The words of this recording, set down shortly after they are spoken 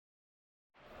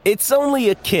It's only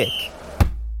a kick,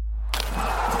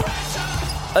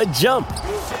 a jump,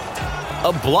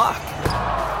 a block.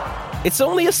 It's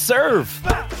only a serve.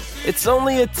 It's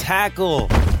only a tackle,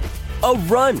 a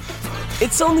run.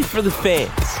 It's only for the fans.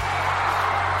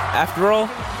 After all,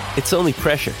 it's only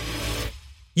pressure.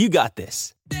 You got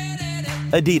this.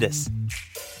 Adidas.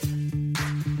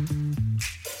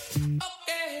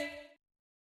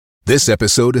 This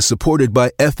episode is supported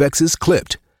by FX's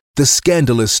Clipped, the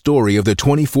scandalous story of the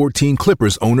 2014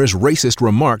 Clippers owner's racist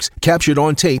remarks captured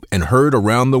on tape and heard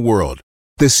around the world.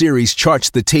 The series charts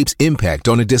the tape's impact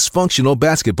on a dysfunctional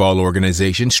basketball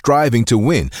organization striving to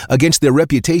win against their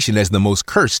reputation as the most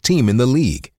cursed team in the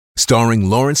league. Starring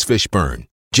Lawrence Fishburne,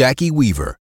 Jackie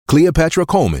Weaver, Cleopatra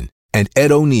Coleman, and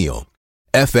Ed O'Neill.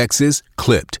 FX's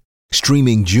Clipped,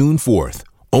 streaming June 4th,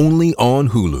 only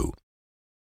on Hulu.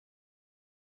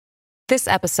 This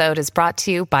episode is brought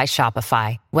to you by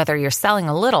Shopify. Whether you're selling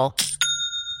a little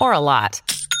or a lot,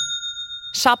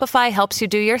 Shopify helps you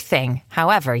do your thing,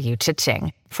 however you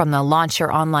cha-ching. From the launch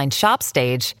your online shop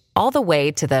stage, all the way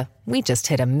to the we just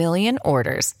hit 1 million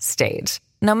orders stage.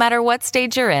 No matter what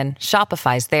stage you're in,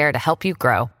 Shopify's there to help you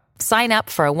grow. Sign up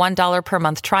for a $1 per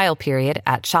month trial period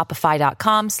at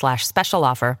shopify.com/special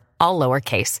offer, all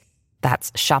lowercase.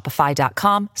 That's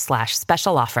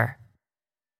shopify.com/special offer.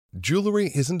 Jewelry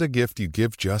isn't a gift you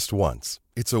give just once.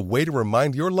 It's a way to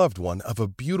remind your loved one of a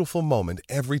beautiful moment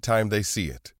every time they see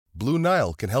it. Blue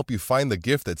Nile can help you find the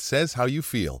gift that says how you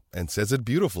feel and says it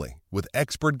beautifully, with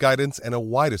expert guidance and a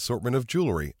wide assortment of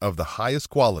jewelry of the highest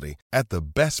quality at the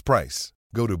best price.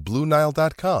 Go to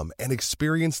BlueNile.com and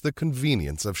experience the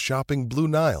convenience of shopping Blue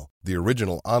Nile, the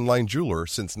original online jeweler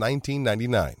since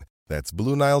 1999. That's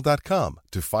BlueNile.com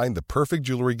to find the perfect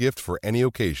jewelry gift for any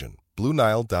occasion.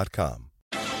 BlueNile.com.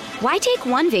 Why take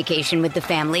one vacation with the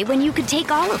family when you could take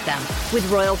all of them? With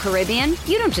Royal Caribbean,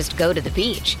 you don't just go to the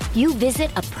beach. You visit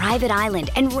a private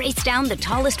island and race down the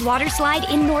tallest water slide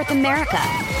in North America.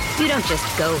 You don't just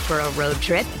go for a road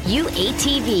trip. You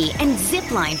ATV and zip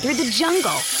line through the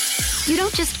jungle. You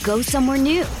don't just go somewhere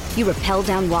new. You rappel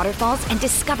down waterfalls and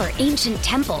discover ancient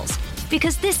temples.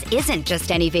 Because this isn't just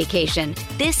any vacation.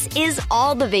 This is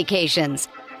all the vacations.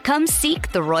 Come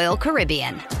seek the Royal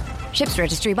Caribbean. Ships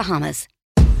Registry, Bahamas.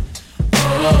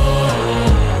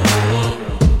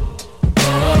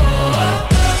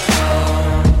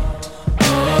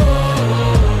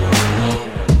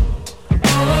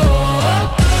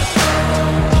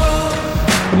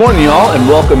 Good morning, y'all, and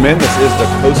welcome in. This is the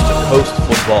Coast to Coast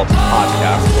Football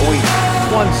Podcast. Only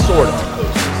one sort of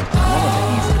coast. I'm on the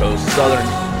East Coast, Southern,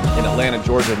 in Atlanta,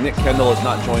 Georgia. Nick Kendall is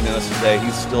not joining us today.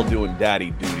 He's still doing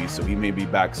daddy duty, so he may be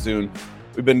back soon.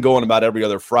 We've been going about every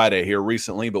other Friday here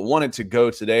recently, but wanted to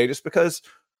go today just because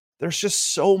there's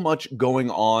just so much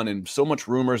going on and so much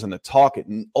rumors and the talk. It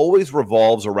always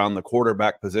revolves around the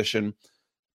quarterback position.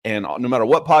 And no matter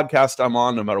what podcast I'm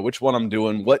on, no matter which one I'm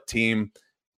doing, what team,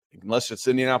 unless it's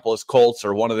Indianapolis Colts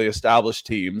or one of the established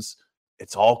teams,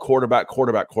 it's all quarterback.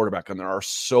 And there are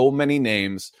so many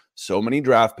names, so many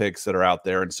draft picks that are out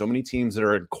there, and so many teams that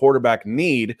are in quarterback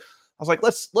need. I was like,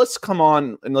 let's come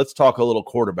on and let's talk a little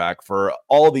quarterback for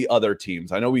all the other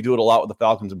teams. I know we do it a lot with the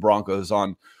Falcons and Broncos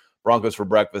on Broncos for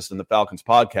Breakfast and the Falcons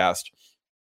podcast,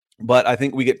 but I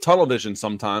think we get tunnel vision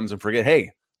sometimes and forget,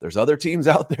 hey, there's other teams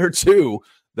out there too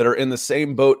that are in the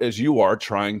same boat as you are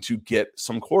trying to get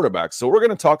some quarterbacks. So we're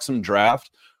going to talk some draft.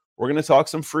 We're going to talk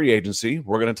some free agency.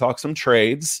 We're going to talk some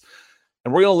trades.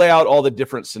 And we're going to lay out all the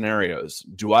different scenarios.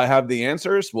 Do I have the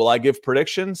answers? Will I give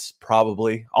predictions?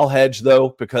 Probably. I'll hedge,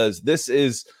 though, because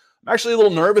I'm actually a little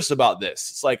nervous about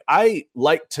this. It's like I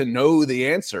like to know the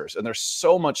answers, and there's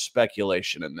so much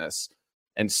speculation in this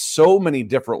and so many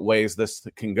different ways this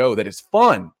can go that it's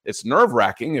fun. It's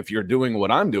nerve-wracking if you're doing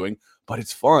what I'm doing, but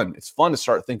it's fun. It's fun to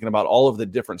start thinking about all of the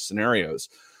different scenarios.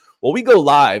 Well, we go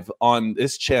live on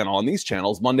this channel, on these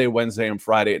channels, Monday, Wednesday, and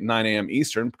Friday at 9 a.m.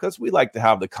 Eastern, because we like to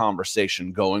have the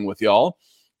conversation going with y'all.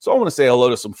 So I want to say hello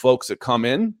to some folks that come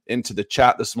into the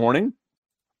chat this morning,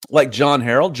 like John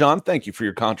Harrell. John, thank you for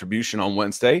your contribution on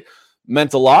Wednesday.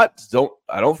 Meant a lot.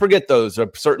 I don't forget those. I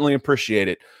certainly appreciate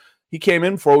it. He came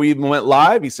in before we even went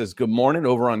live. He says, good morning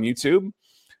over on YouTube.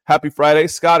 Happy Friday.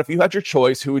 Scott, if you had your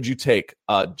choice, who would you take?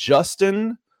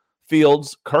 Justin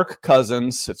Fields, Kirk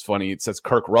Cousins. It's funny. It says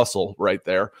Kirk Russell right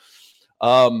there.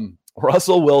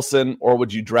 Russell Wilson, or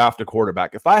would you draft a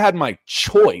quarterback? If I had my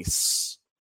choice,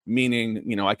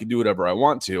 meaning, I could do whatever I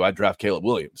want to, I'd draft Caleb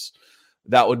Williams.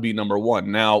 That would be number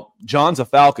one. Now, John's a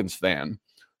Falcons fan,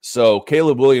 so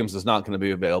Caleb Williams is not going to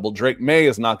be available. Drake May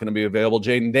is not going to be available.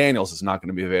 Jaden Daniels is not going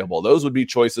to be available. Those would be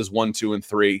choices 1, 2, and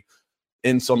 3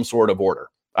 in some sort of order.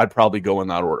 I'd probably go in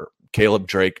that order. Caleb,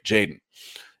 Drake, Jaden.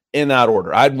 in that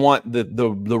order. I'd want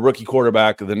the rookie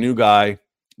quarterback, the new guy,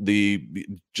 the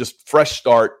just fresh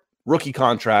start, rookie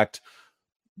contract,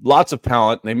 lots of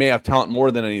talent. They may have talent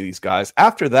more than any of these guys.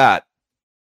 After that,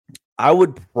 I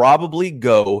would probably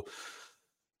go,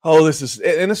 this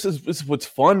is what's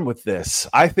fun with this.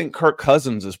 I think Kirk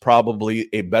Cousins is probably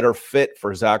a better fit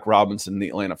for Zach Robinson and the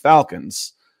Atlanta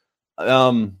Falcons.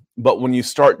 But when you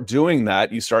start doing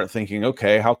that, you start thinking,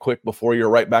 okay, how quick before you're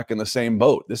right back in the same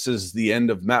boat? This is the end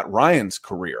of Matt Ryan's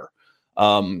career.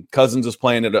 Cousins is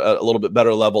playing at a little bit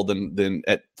better level than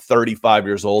at 35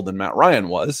 years old than Matt Ryan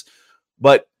was.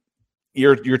 But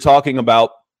you're talking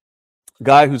about a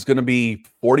guy who's going to be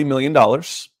 $40 million.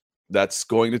 That's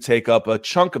going to take up a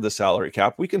chunk of the salary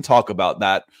cap. We can talk about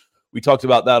that. We talked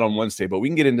about that on Wednesday, but we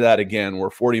can get into that again, where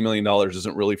 $40 million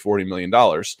isn't really $40 million,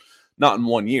 not in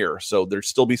 1 year. So there'd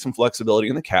still be some flexibility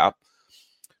in the cap.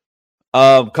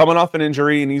 Coming off an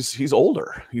injury, and he's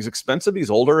older. He's expensive. He's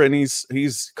older, and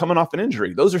he's coming off an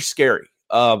injury. Those are scary.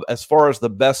 As far as the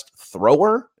best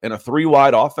thrower in a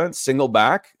 3-wide offense, single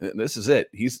back, this is it.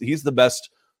 He's the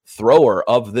best thrower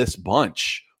of this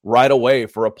bunch right away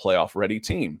for a playoff-ready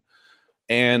team.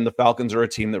 And the Falcons are a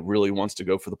team that really wants to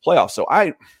go for the playoffs. So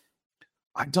I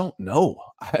don't know.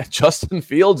 Justin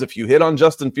Fields, if you hit on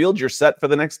Justin Fields, you're set for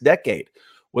the next decade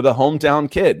with a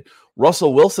hometown kid.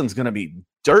 Russell Wilson's going to be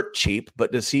dirt cheap,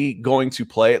 but is he going to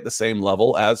play at the same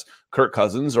level as Kirk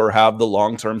Cousins or have the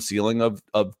long-term ceiling of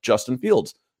Justin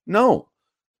Fields? No.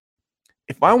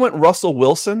 If I went Russell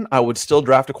Wilson, I would still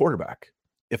draft a quarterback.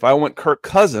 If I went Kirk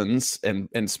Cousins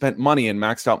and spent money and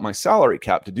maxed out my salary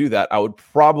cap to do that, I would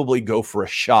probably go for a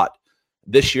shot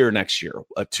this year, next year,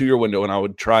 a 2-year window, and I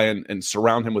would try and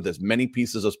surround him with as many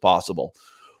pieces as possible.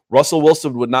 Russell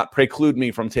Wilson would not preclude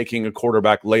me from taking a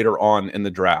quarterback later on in the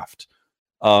draft.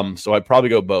 So I'd probably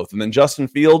go both. And then Justin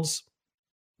Fields,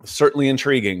 certainly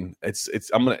intriguing.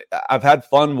 I've had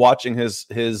fun watching his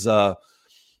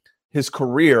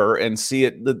career and see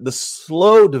it, the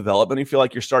slow development. You feel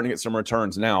like you're starting to get some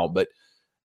returns now, but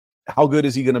how good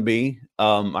is he going to be?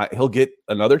 He'll get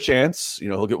another chance.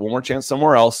 He'll get one more chance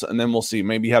somewhere else, and then we'll see.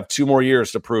 Maybe have 2 more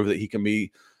years to prove that he can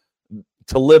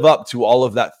to live up to all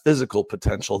of that physical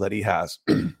potential that he has.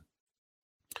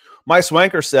 My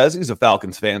Swanker says, he's a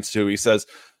Falcons fan too. He says,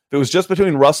 if it was just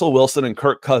between Russell Wilson and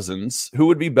Kirk Cousins, who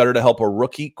would be better to help a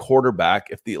rookie quarterback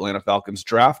if the Atlanta Falcons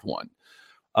draft one?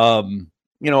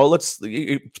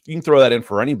 You can throw that in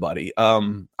for anybody.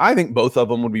 I think both of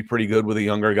them would be pretty good with a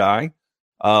younger guy.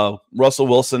 Russell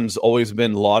Wilson's always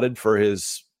been lauded for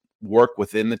his work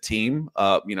within the team.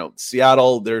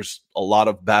 Seattle, there's a lot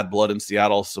of bad blood in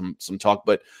Seattle, some talk,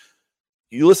 but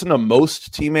you listen to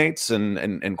most teammates and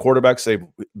quarterbacks say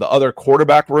the other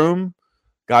quarterback room,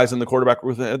 guys in the quarterback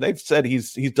room, they've said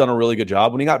he's done a really good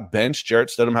job. When he got benched, Jarrett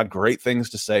Stidham had great things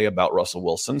to say about Russell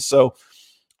Wilson. So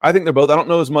I think they're both. I don't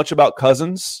know as much about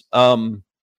Cousins,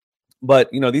 but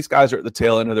these guys are at the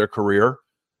tail end of their career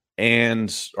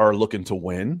and are looking to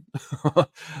win.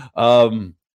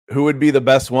 Who would be the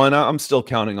best one? I'm still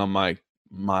counting on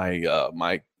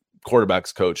my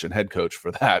quarterback's coach and head coach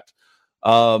for that.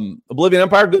 Oblivion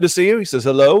Empire, good to see you. He says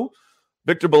hello.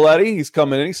 Victor Belletti, he's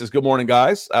coming in. He says, good morning,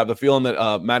 guys. I have the feeling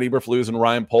that Matt Eberflus and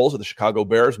Ryan Poles of the Chicago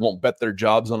Bears won't bet their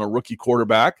jobs on a rookie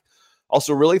quarterback.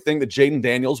 Also really think that Jaden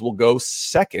Daniels will go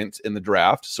second in the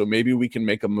draft, so maybe we can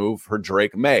make a move for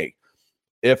Drake May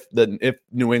if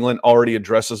New England already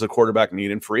addresses a quarterback need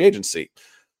in free agency.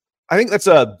 I think it's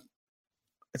a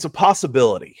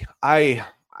possibility. I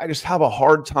just have a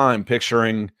hard time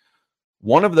picturing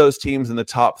one of those teams in the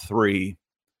top 3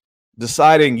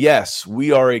 deciding, yes,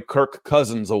 we are a Kirk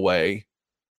Cousins away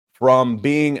from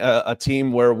being a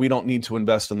team where we don't need to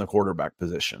invest in the quarterback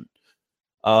position.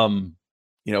 Could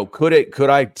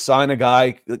I sign a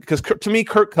guy? Because to me,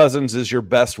 Kirk Cousins is your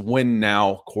best win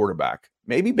now quarterback.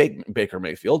 Maybe Baker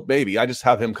Mayfield, maybe. I just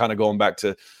have him kind of going back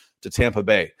to Tampa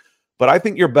Bay. But I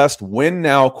think your best win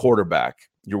now quarterback,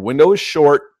 your window is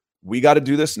short, we got to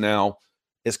do this now,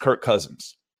 is Kirk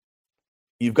Cousins.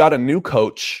 You've got a new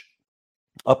coach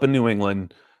up in New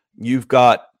England. You've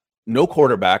got no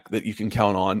quarterback that you can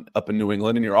count on up in New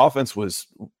England, and your offense was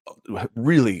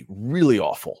really, really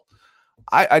awful.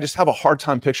 I just have a hard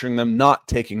time picturing them not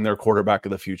taking their quarterback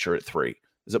of the future at 3.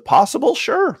 Is it possible?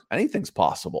 Sure. Anything's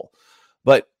possible.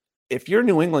 But if you're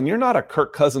New England, you're not a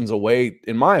Kirk Cousins away,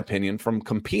 in my opinion, from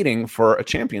competing for a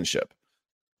championship.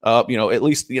 At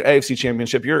least the AFC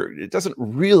championship, it doesn't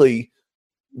really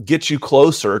get you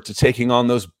closer to taking on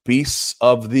those beasts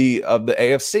of the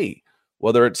AFC.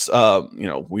 Whether it's,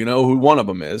 we know who one of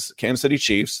them is, Kansas City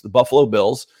Chiefs, the Buffalo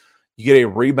Bills. You get a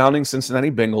rebounding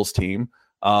Cincinnati Bengals team.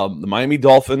 The Miami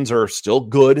Dolphins are still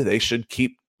good. They should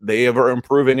keep they are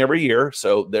improving every year,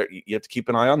 so you have to keep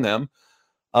an eye on them.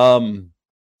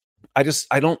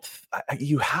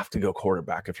 You have to go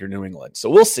quarterback if you're New England. So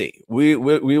we'll see. We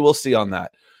will see on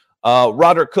that.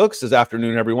 Roderick Cooks says,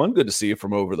 afternoon, everyone. Good to see you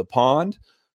from over the pond.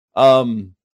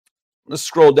 Let's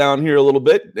scroll down here a little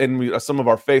bit, and some of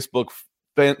our Facebook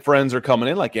friends are coming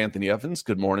in, like Anthony Evans.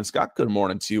 Good morning, Scott. Good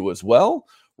morning to you as well.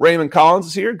 Raymond Collins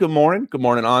is here. Good morning. Good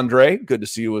morning, Andre. Good to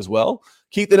see you as well.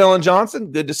 Keith and Ellen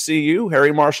Johnson. Good to see you.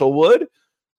 Harry Marshall Wood.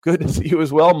 Good to see you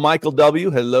as well. Michael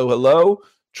W. Hello.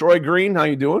 Troy Green, how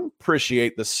you doing?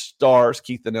 Appreciate the stars,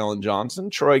 Keith and Ellen Johnson.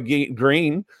 Troy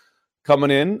Green coming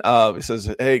in. He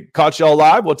says, hey, caught y'all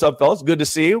live. What's up, fellas? Good to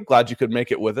see you. Glad you could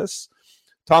make it with us.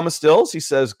 Thomas Stills, he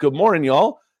says, good morning,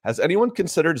 y'all. Has anyone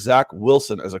considered Zach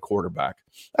Wilson as a quarterback?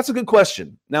 That's a good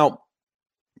question. Now,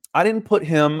 I didn't put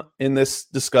him in this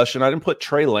discussion. I didn't put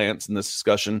Trey Lance in this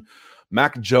discussion.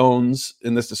 Mac Jones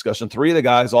in this discussion. Three of the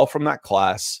guys, all from that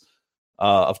class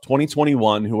of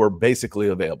 2021, who are basically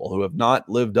available, who have not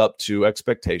lived up to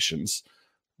expectations.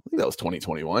 I think that was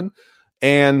 2021,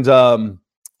 and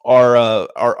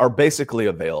are basically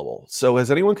available. So,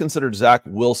 has anyone considered Zach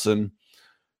Wilson?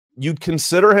 You'd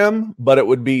consider him, but it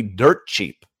would be dirt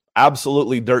cheap,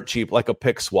 absolutely dirt cheap, like a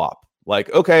pick swap.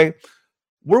 Like, okay,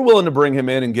 we're willing to bring him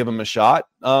in and give him a shot.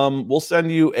 We'll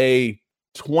send you a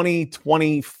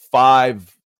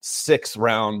 2025 6th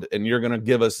round, and you're going to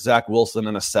give us Zach Wilson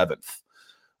in a 7th.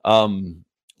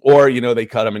 Or, they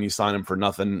cut him and you sign him for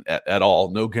nothing at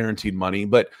all. No guaranteed money.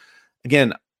 But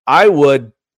again, I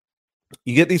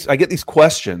get these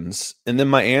questions, and then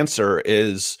my answer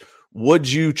is,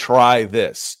 would you try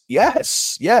this?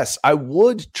 Yes, I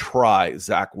would try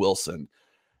Zach Wilson.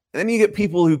 And then you get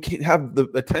people who have the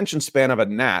attention span of a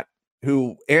gnat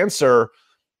who answer,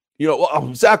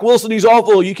 Zach Wilson, he's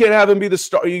awful. You can't have him be the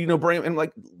star, bring him in.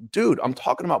 Like, dude, I'm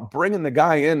talking about bringing the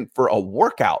guy in for a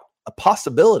workout, a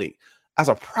possibility, as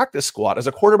a practice squad, as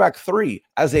a quarterback 3,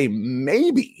 as a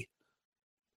maybe.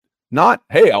 Not,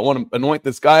 hey, I want to anoint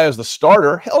this guy as the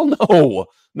starter. Hell no.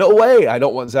 No way. I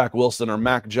don't want Zach Wilson or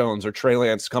Mac Jones or Trey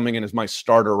Lance coming in as my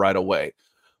starter right away.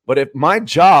 But if my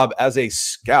job as a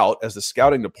scout, as the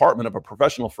scouting department of a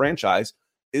professional franchise,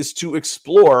 is to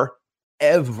explore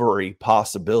every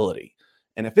possibility,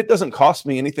 and if it doesn't cost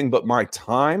me anything but my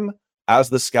time as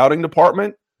the scouting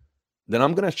department, then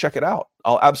I'm going to check it out.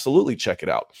 I'll absolutely check it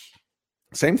out.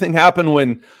 Same thing happened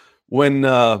when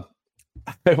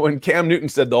Cam Newton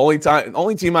said the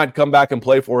only team I'd come back and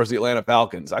play for is the Atlanta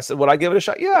Falcons. I said, would I give it a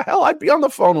shot? Yeah, hell, I'd be on the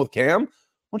phone with Cam. Why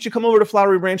don't you come over to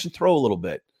Flowery Branch and throw a little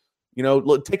bit?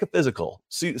 Take a physical,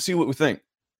 see what we think.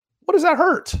 What does that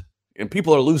hurt? And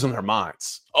people are losing their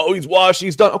minds. Oh, he's washed,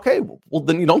 he's done. Okay, well,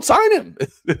 then you don't sign him.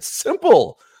 It's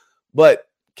simple. But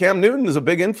Cam Newton is a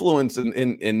big influence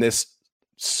in this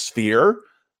sphere,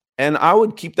 and I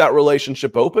would keep that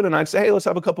relationship open, and I'd say, hey, let's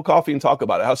have a cup of coffee and talk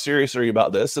about it. How serious are you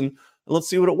about this? And let's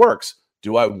see what it works.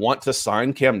 Do I want to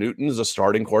sign Cam Newton as a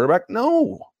starting quarterback?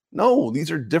 No, these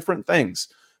are different things.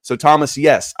 So, Thomas,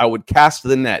 yes, I would cast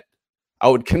the net. I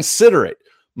would consider it.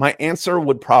 My answer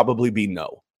would probably be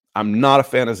no. I'm not a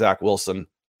fan of Zach Wilson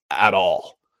at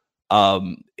all.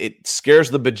 It scares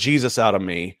the bejesus out of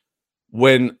me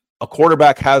when a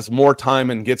quarterback has more time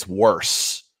and gets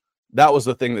worse. That was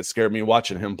the thing that scared me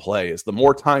watching him play, is the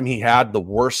more time he had, the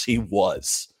worse he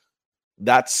was.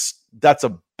 That's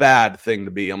a bad thing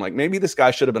to be. I'm like, maybe this guy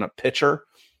should have been a pitcher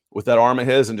with that arm of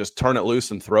his and just turn it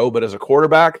loose and throw. But as a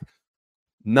quarterback,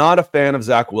 not a fan of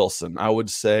Zach Wilson. I would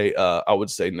say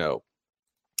no.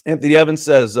 Anthony Evans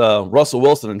says Russell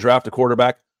Wilson and draft a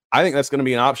quarterback. I think that's going to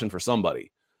be an option for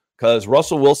somebody, because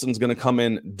Russell Wilson's going to come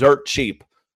in dirt cheap.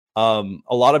 A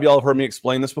lot of y'all have heard me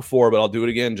explain this before, but I'll do it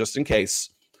again just in case.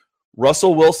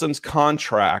 Russell Wilson's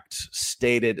contract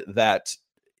stated that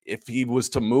if he was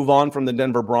to move on from the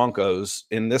Denver Broncos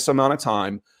in this amount of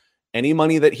time, any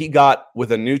money that he got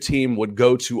with a new team would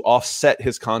go to offset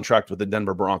his contract with the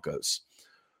Denver Broncos.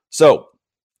 So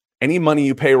any money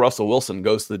you pay Russell Wilson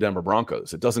goes to the Denver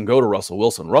Broncos. It doesn't go to Russell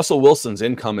Wilson. Russell Wilson's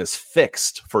income is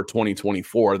fixed for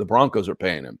 2024. The Broncos are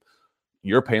paying him.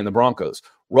 You're paying the Broncos.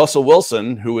 Russell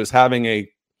Wilson, who is having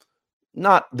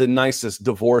not the nicest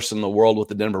divorce in the world with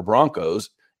the Denver Broncos,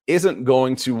 isn't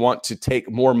going to want to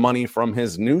take more money from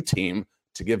his new team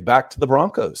to give back to the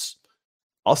Broncos.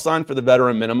 I'll sign for the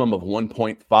veteran minimum of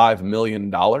 $1.5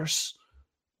 million,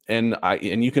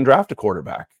 and you can draft a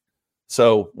quarterback.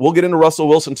 So we'll get into Russell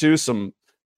Wilson too.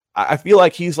 I feel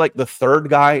like he's like the third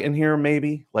guy in here,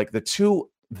 maybe like the two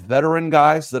veteran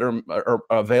guys that are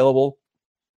available.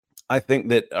 I think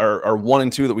that are 1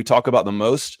 and 2 that we talk about the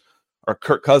most are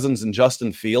Kirk Cousins and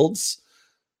Justin Fields.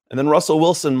 And then Russell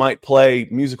Wilson might play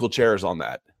musical chairs on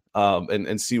that.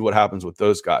 and see what happens with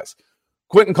those guys.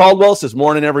 Quentin Caldwell says,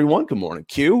 morning, everyone. Good morning,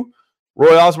 Q.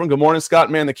 Roy Osborne, good morning,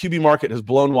 Scott. Man, the QB market has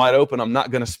blown wide open. I'm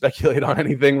not going to speculate on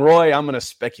anything, Roy. I'm going to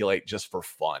speculate just for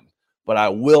fun. But I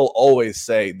will always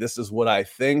say, this is what I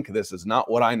think. This is not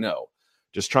what I know.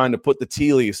 Just trying to put the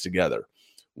tea leaves together.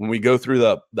 When we go through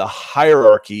the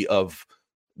hierarchy of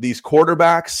these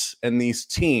quarterbacks and these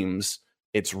teams,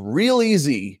 it's real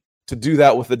easy to do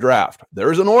that with the draft.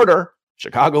 There's an order.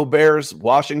 Chicago Bears,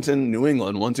 Washington, New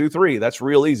England, 1, 2, 3. That's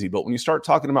real easy. But when you start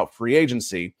talking about free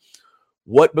agency,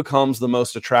 what becomes the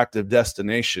most attractive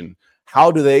destination?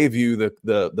 How do they view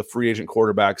the free agent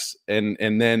quarterbacks?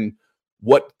 And then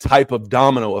what type of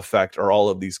domino effect are all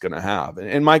of these going to have?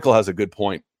 And Michael has a good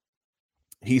point.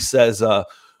 He says,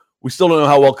 we still don't know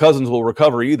how well Cousins will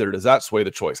recover either. Does that sway the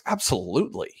choice?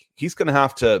 Absolutely. He's going to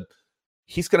have to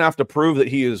prove that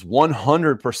he is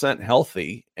 100%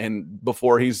 healthy, and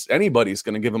before anybody's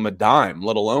going to give him a dime,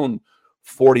 let alone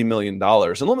 $40 million.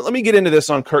 And let me get into this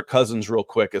on Kirk Cousins real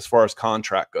quick as far as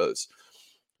contract goes,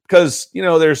 because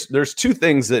there's two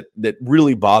things that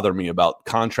really bother me about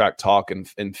contract talk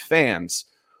and fans.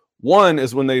 One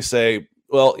is when they say,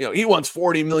 well, he wants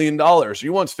 $40 million, he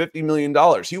wants $50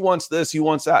 million, he wants this, he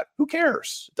wants that. Who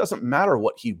cares? It doesn't matter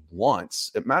what he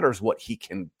wants. It matters what he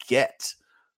can get.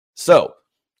 So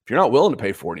if you're not willing to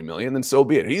pay $40 million, then so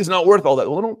be it. He's not worth all that.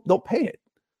 Well, don't pay it.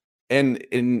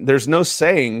 And there's no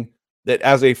saying that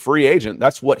as a free agent,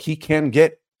 that's what he can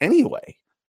get anyway.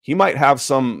 He might have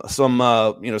some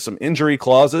injury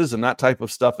clauses and that type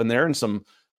of stuff in there, and some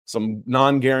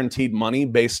non-guaranteed money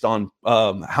based on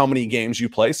how many games you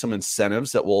play, some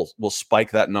incentives that will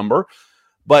spike that number.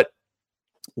 But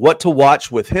what to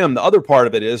watch with him, the other part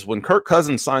of it is when Kirk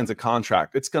Cousins signs a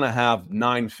contract, it's going to have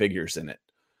 9 figures in it.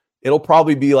 It'll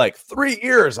probably be like 3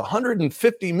 years,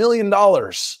 $150 million.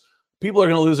 People are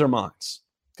going to lose their minds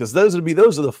because those are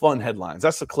the fun headlines.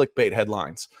 That's the clickbait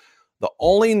headlines. The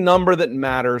only number that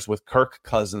matters with Kirk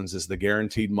Cousins is the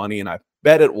guaranteed money, and I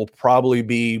bet it will probably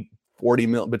be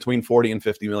between $40 and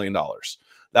 $50 million.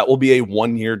 That will be a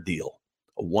 1-year deal.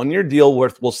 A 1-year deal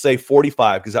worth, we'll say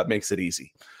 45 because that makes it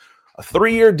easy. A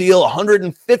 3-year deal,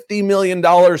 $150 million,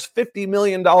 $50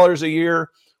 million a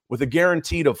year with a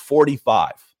guaranteed of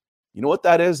 45. You know what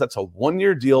that is? That's a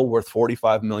 1-year deal worth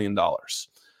 $45 million.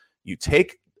 You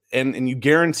take and you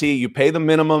guarantee, you pay the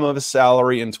minimum of his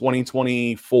salary in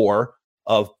 2024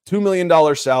 of $2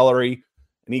 million salary,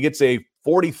 and he gets a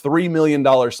 $43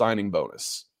 million signing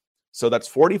bonus. So that's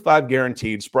 45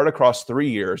 guaranteed, spread across 3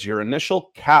 years. Your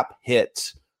initial cap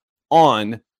hit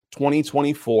on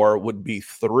 2024 would be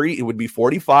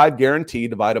 45 guaranteed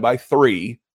divided by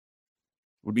 3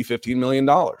 would be $15 million.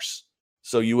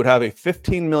 So you would have a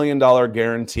 $15 million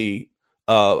guarantee,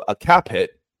 a cap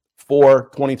hit for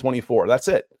 2024. That's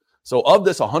it. So of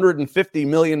this $150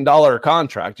 million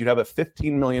contract, you'd have a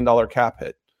 $15 million cap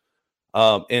hit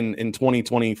in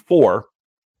 2024.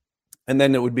 And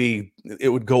then it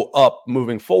would go up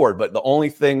moving forward. But the only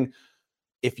thing,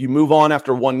 if you move on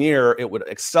after 1 year, it would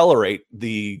accelerate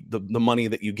the money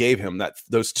that you gave him,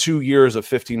 those 2 years of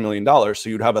 $15 million. So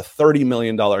you'd have a $30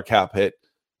 million cap hit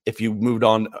if you moved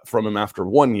on from him after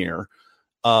 1 year.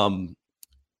 And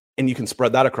you can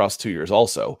spread that across 2 years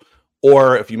also.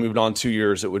 Or if you moved on 2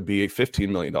 years, it would be a $15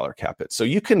 million cap hit. So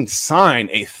you can sign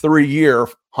a 3-year,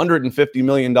 $150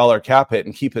 million cap hit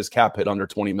and keep his cap hit under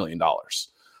 $20 million,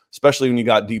 especially when you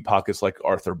got deep pockets like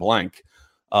Arthur Blank.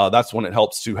 That's when it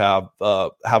helps to have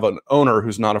an owner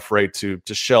who's not afraid to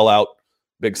shell out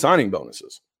big signing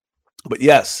bonuses. But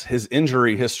yes, his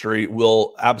injury history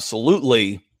will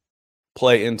absolutely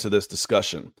play into this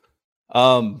discussion.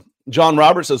 John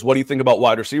Roberts says, what do you think about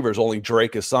wide receivers? Only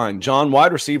Drake is signed. John,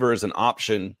 wide receiver is an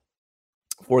option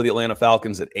for the Atlanta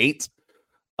Falcons at 8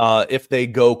 if they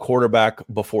go quarterback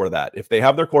before that. If they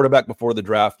have their quarterback before the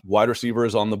draft, wide receiver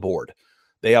is on the board.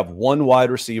 They have 1 wide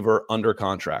receiver under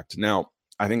contract. Now,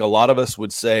 I think a lot of us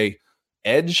would say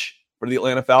edge for the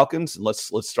Atlanta Falcons.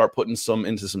 Let's start putting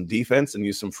into some defense and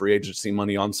use some free agency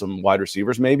money on some wide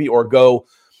receivers maybe, or go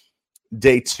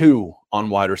day 2 on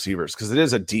wide receivers, because it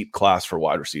is a deep class for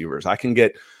wide receivers. I can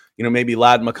get, maybe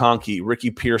Ladd McConkey,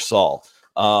 Ricky Pearsall,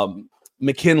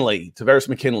 McKinley, Tavares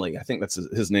McKinley. I think that's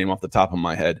his name off the top of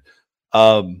my head.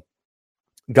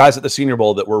 Guys at the Senior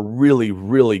Bowl that were really,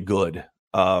 really good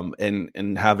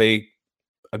and have a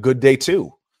good day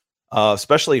 2,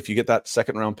 especially if you get that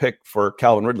 2nd round pick for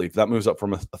Calvin Ridley, if that moves up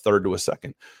from a 3rd to a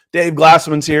 2nd. Dave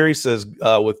Glassman's here. He says,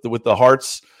 with the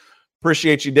hearts,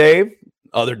 appreciate you, Dave.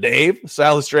 Other Dave,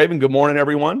 Silas Draven, good morning,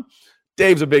 everyone.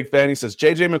 Dave's a big fan. He says,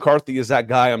 J.J. McCarthy is that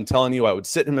guy. I'm telling you, I would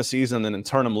sit him a season and then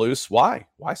turn him loose. Why?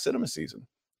 Why sit him a season?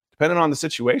 Depending on the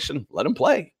situation, let him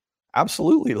play.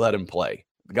 Absolutely let him play.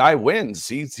 The guy wins.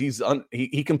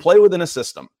 He can play within a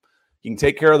system. He can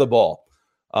take care of the ball.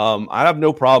 I have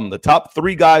no problem. The top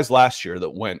 3 guys last year that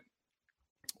went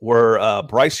were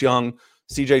Bryce Young,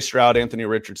 CJ Stroud, Anthony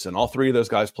Richardson. All 3 of those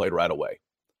guys played right away.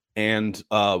 And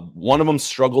one of them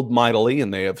struggled mightily,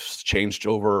 and they have changed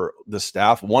over the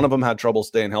staff. One of them had trouble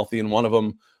staying healthy, and one of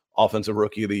them offensive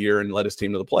rookie of the year and led his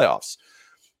team to the playoffs.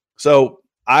 So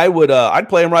I'd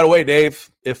play him right away, Dave,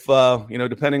 if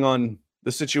depending on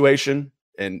the situation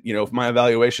and if my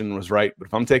evaluation was right. But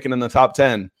if I'm taking in the top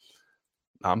 10,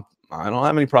 I don't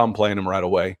have any problem playing him right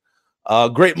away.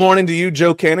 Great morning to you,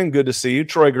 Joe Cannon. Good to see you.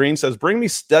 Troy Green says, bring me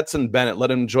Stetson Bennett.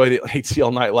 Let him enjoy the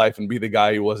ATL nightlife and be the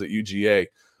guy he was at UGA.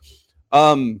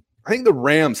 I think the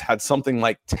Rams had something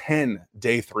like 10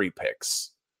 day 3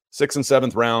 picks, 6th and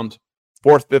 7th round,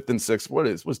 4th, 5th, and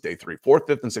 6th. What's day 3? 4th,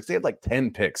 5th, and 6th. They had like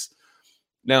 10 picks.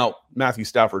 Now, Matthew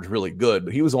Stafford's really good,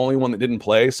 but he was the only one that didn't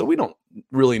play, so we don't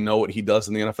really know what he does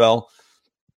in the NFL.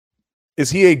 Is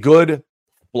he a good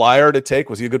flyer to take?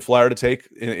 Was he a good flyer to take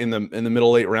in the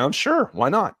middle 8 rounds? Sure, why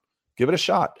not? Give it a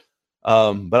shot.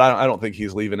 But I don't think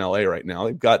he's leaving LA right now.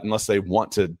 They've got, unless they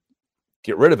want to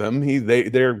get rid of him,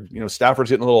 they're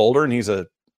Stafford's getting a little older, and he's a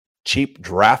cheap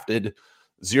drafted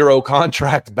 0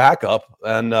 contract backup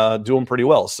and doing pretty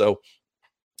well. So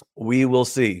we will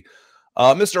see.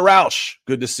 Mr. Roush,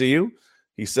 good to see you.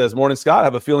 He says, morning, Scott. I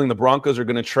have a feeling the Broncos are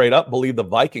going to trade up. Believe the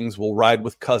Vikings will ride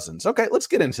with Cousins. Okay, let's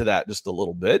get into that just a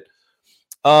little bit.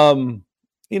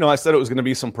 I said it was going to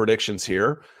be some predictions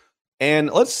here.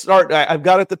 And let's start. I've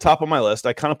got at the top of my list.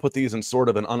 I kind of put these in sort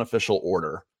of an unofficial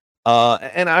order.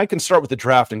 And I can start with the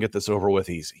draft and get this over with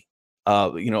easy.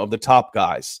 Of the top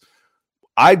guys.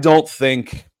 I don't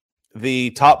think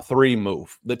the top 3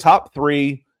 move. The top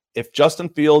 3, if Justin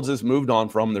Fields is moved on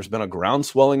from, there's been a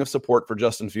groundswelling of support for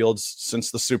Justin Fields since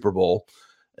the Super Bowl,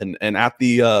 and at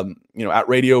the at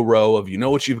Radio Row of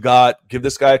what you've got, give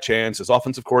this guy a chance. His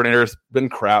offensive coordinator has been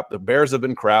crap. The Bears have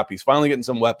been crap. He's finally getting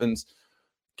some weapons.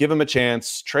 Give him a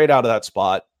chance. Trade out of that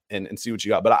spot and see what you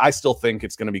got. But I still think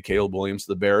it's going to be Caleb Williams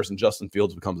to the Bears, and Justin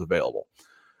Fields becomes available.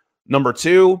 Number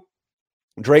 2,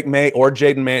 Drake May or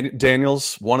Jaden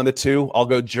Daniels, one of the 2. I'll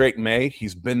go Drake May.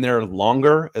 He's been there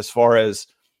longer as far as.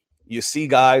 You see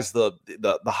guys, the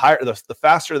higher, the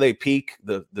faster they peak,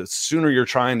 the sooner you're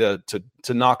trying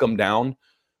to knock them down.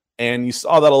 And you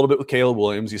saw that a little bit with Caleb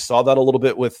Williams. You saw that a little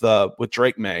bit with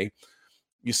Drake May.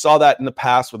 You saw that in the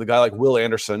past with a guy like Will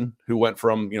Anderson, who went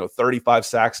from 35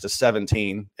 sacks to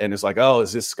 17, and is like, oh,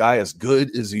 is this guy as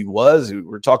good as he was?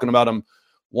 We're talking about him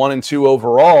 1 and 2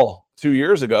 overall 2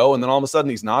 years ago, and then all of a sudden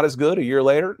he's not as good a year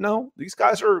later. No, these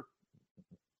guys are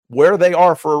where they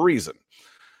are for a reason.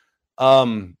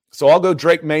 So I'll go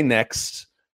Drake May next,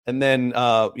 and then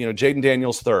Jaden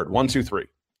Daniels third. 1, 2, 3.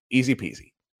 Easy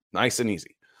peasy. Nice and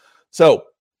easy. So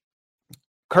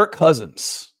Kirk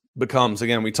Cousins becomes,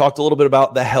 again, we talked a little bit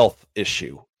about the health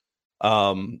issue.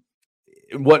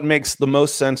 What makes the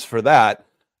most sense for that,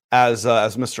 as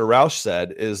Mr. Roush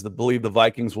said, is believe the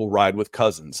Vikings will ride with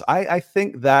Cousins. I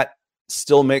think that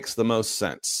still makes the most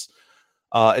sense.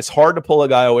 It's hard to pull a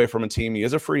guy away from a team. He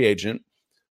is a free agent.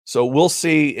 So we'll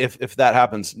see if that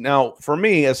happens. Now, for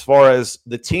me, as far as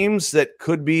the teams that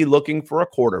could be looking for a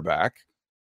quarterback,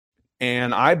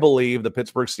 and I believe the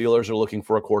Pittsburgh Steelers are looking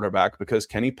for a quarterback because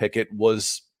Kenny Pickett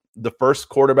was the first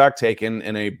quarterback taken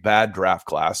in a bad draft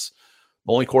class.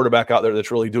 The only quarterback out there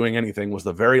that's really doing anything was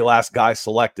the very last guy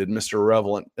selected,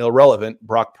 Mr. Irrelevant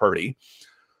Brock Purdy.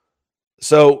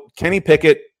 So Kenny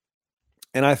Pickett,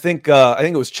 and I think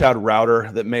it was Chad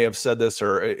Rauter that may have said this,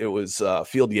 or it was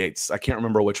Field Yates. I can't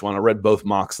remember which one. I read both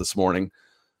mocks this morning,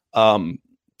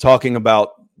 talking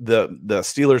about the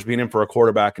Steelers being in for a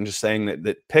quarterback and just saying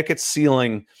that Pickett's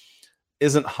ceiling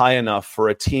isn't high enough for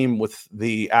a team with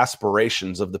the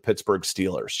aspirations of the Pittsburgh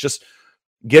Steelers. Just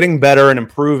getting better and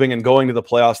improving and going to the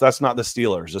playoffs, that's not the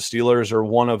Steelers. The Steelers are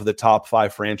one of the top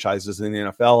 5 franchises in the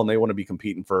NFL, and they want to be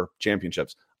competing for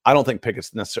championships. I don't think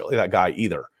Pickett's necessarily that guy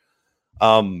either.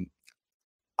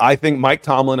 I think Mike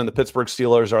Tomlin and the Pittsburgh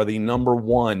Steelers are the number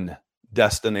 1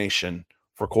 destination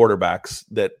for quarterbacks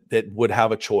that would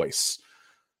have a choice.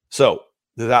 So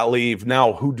does that leave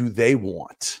now? Who do they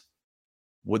want?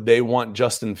 Would they want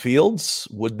Justin Fields?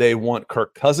 Would they want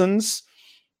Kirk Cousins?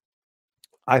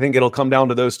 I think it'll come down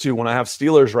to those 2. When I have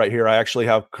Steelers right here, I actually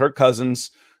have Kirk Cousins,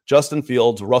 Justin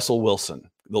Fields, Russell Wilson.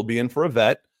 They'll be in for a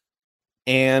vet.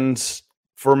 And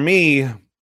for me,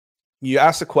 you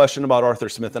asked a question about Arthur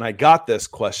Smith, and I got this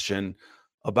question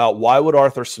about why would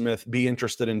Arthur Smith be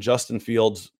interested in Justin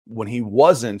Fields when he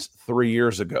wasn't 3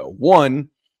 years ago. One,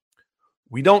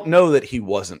 we don't know that he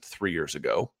wasn't 3 years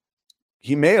ago.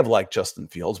 he may have liked Justin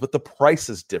Fields, but the price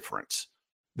is different.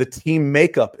 The team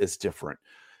makeup is different.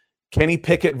 Kenny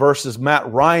Pickett versus Matt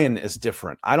Ryan is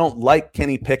different. I don't like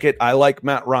Kenny Pickett. I like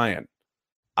Matt Ryan.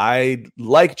 I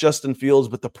like Justin Fields,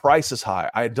 but the price is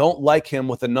high. I don't like him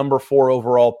with a number 4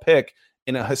 overall pick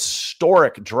in a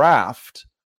historic draft.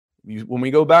 When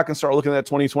we go back and start looking at that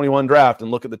 2021 draft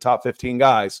and look at the top 15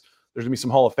 guys, there's going to be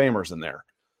some Hall of Famers in there.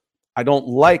 I don't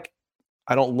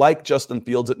like Justin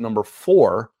Fields at number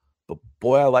 4, but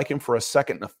boy, I like him for a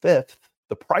second and a fifth.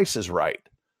 The price is right.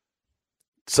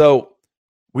 So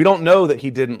we don't know that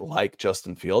he didn't like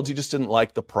Justin Fields. He just didn't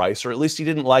like the price, or at least he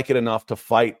didn't like it enough to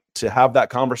fight, to have that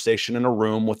conversation in a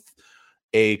room with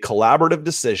a collaborative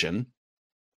decision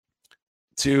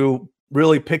to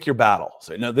really pick your battle.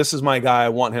 Say, no, this is my guy. I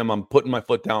want him. I'm putting my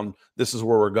foot down. This is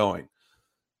where we're going.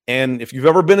 And if you've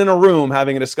ever been in a room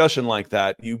having a discussion like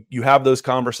that, you have those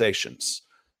conversations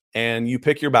and you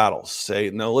pick your battles. Say,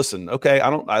 no, listen, okay,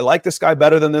 I like this guy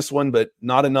better than this one, but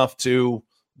not enough to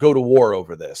go to war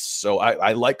over this. So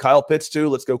I like Kyle Pitts too.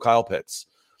 Let's go Kyle Pitts.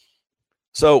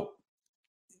 So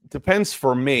depends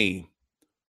for me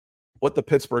what the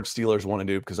Pittsburgh Steelers want to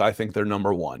do, because I think they're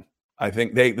number 1. I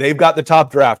think they've got the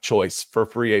top draft choice for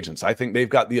free agents. I think they've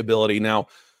got the ability. Now,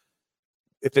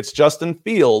 if it's Justin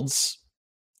Fields,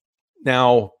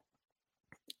 now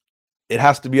it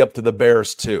has to be up to the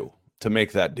Bears too to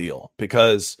make that deal,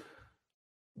 because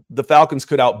the Falcons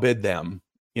could outbid them,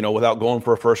 without going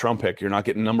for a first round pick. You're not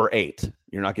getting number 8.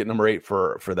 You're not getting number 8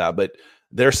 for that, but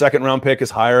their second round pick is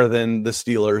higher than the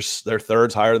Steelers. Their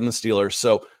third's higher than the Steelers.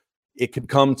 So it could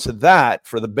come to that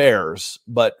for the Bears,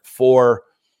 but for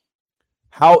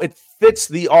how it fits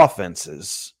the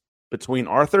offenses between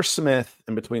Arthur Smith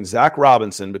and between Zach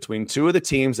Robinson, between two of the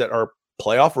teams that are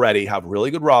playoff ready, have really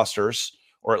good rosters,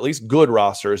 or at least good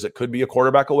rosters that could be a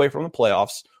quarterback away from the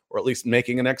playoffs, or at least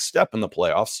making a next step in the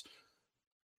playoffs.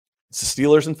 It's the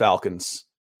Steelers and Falcons.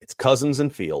 It's Cousins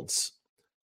and Fields.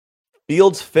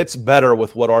 Fields fits better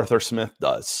with what Arthur Smith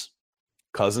does.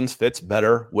 Cousins fits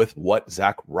better with what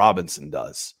Zach Robinson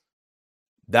does.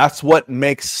 That's what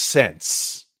makes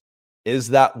sense. Is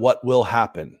that what will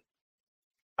happen?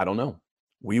 I don't know.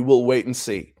 We will wait and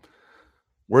see.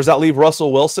 Where does that leave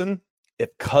Russell Wilson?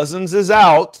 If Cousins is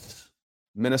out,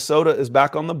 Minnesota is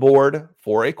back on the board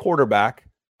for a quarterback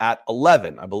at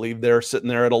 11. I believe they're sitting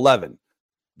there at 11.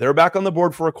 They're back on the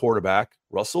board for a quarterback.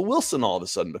 Russell Wilson all of a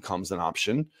sudden becomes an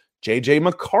option. J.J.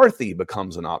 McCarthy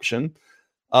becomes an option.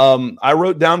 I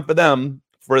wrote down for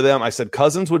them, I said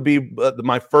Cousins would be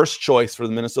my first choice for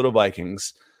the Minnesota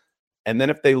Vikings. And then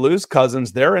if they lose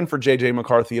Cousins, they're in for J.J.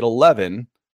 McCarthy at 11.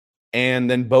 And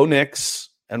then Bo Nix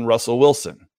and Russell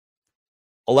Wilson.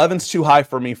 11's too high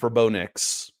for me for Bo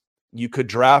Nix. You could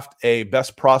draft a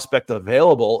best prospect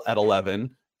available at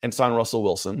 11 and sign Russell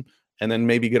Wilson, and then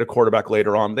maybe get a quarterback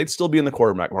later on. They'd still be in the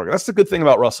quarterback market. That's the good thing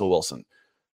about Russell Wilson.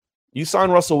 You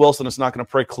sign Russell Wilson, it's not going to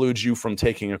preclude you from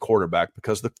taking a quarterback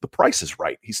because the price is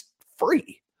right. He's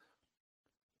free.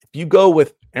 If you go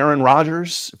with Aaron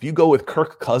Rodgers, if you go with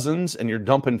Kirk Cousins and you're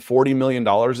dumping $40 million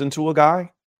into a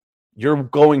guy, you're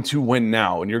going to win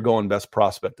now, and you're going best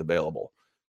prospect available.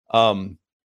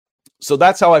 So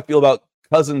that's how I feel about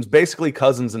Cousins, basically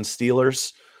Cousins and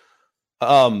Steelers.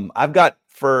 I've got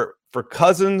for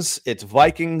Cousins, it's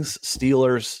Vikings,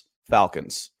 Steelers,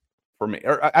 Falcons for me.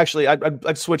 Or actually,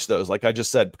 I'd switch those, like I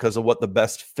just said, because of what the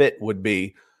best fit would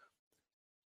be.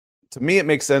 To me, it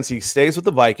makes sense. He stays with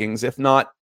the Vikings. If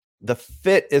not, the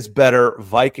fit is better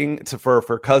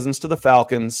for Cousins to the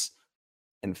Falcons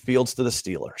and Fields to the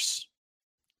Steelers.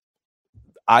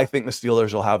 I think the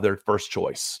Steelers will have their first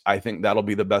choice. I think that'll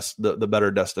be the best, the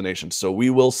better destination. So we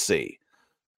will see.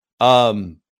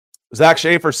 Zach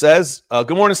Schaefer says,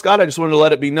 good morning, Scott. I just wanted to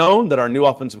let it be known that our new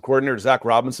offensive coordinator, Zach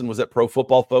Robinson, was at Pro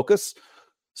Football Focus.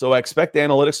 So I expect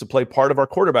analytics to play part of our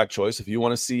quarterback choice. If you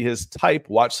want to see his type,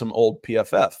 watch some old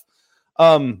PFF.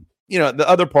 The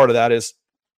other part of that is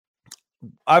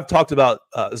I've talked about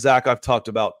Zach. I've talked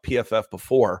about PFF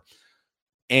before,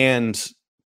 and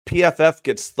PFF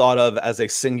gets thought of as a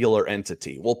singular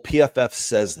entity. Well, PFF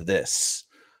says this.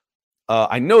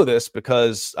 I know this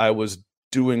because I was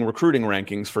doing recruiting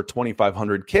rankings for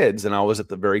 2,500 kids, and I was at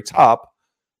the very top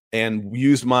and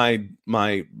used my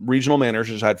regional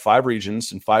managers. I had 5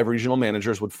 regions, and 5 regional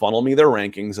managers would funnel me their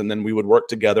rankings, and then we would work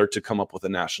together to come up with a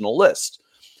national list.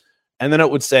 And then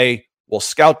it would say, well,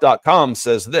 scout.com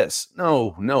says this.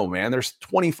 No, man, there's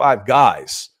 25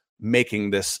 guys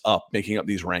making up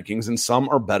these rankings, and some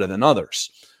are better than others.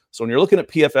 So when you're looking at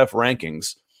PFF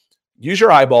rankings, use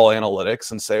your eyeball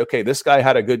analytics and say, okay, this guy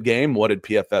had a good game. What did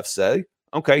PFF say?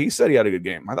 Okay, he said he had a good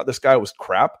game. I thought this guy was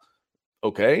crap.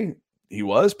 Okay, He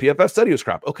was. PFF said he was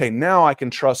crap. Okay, now I can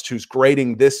trust who's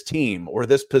grading this team or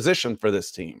this position for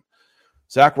this team.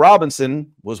 Zach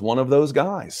Robinson was one of those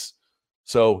guys.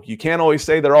 So you can't always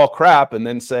say they're all crap and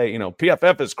then say,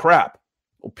 PFF is crap.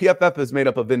 Well, PFF is made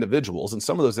up of individuals, and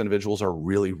some of those individuals are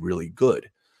really, really good.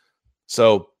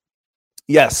 So,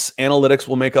 yes, analytics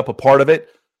will make up a part of it.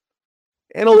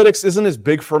 Analytics isn't as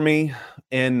big for me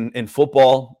in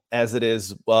football as it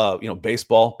is,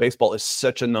 baseball. Baseball is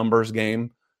such a numbers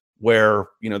game where,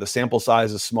 the sample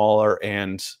size is smaller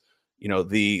and,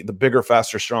 the bigger,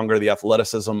 faster, stronger, the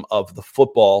athleticism of the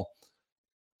football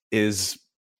is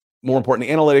more important.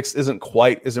 The analytics isn't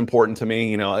quite as important to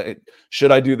me.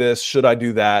 Should I do this? Should I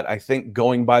do that? I think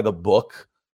going by the book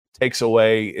takes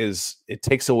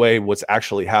away what's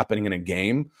actually happening in a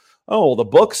game. Oh, well, the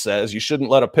book says you shouldn't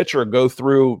let a pitcher go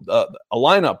through a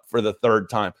lineup for the third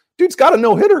time. Dude's got a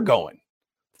no-hitter going.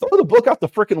 Throw the book out the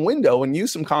freaking window and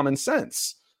use some common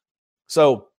sense.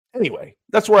 So anyway,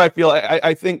 that's where I feel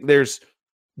I think there's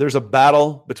a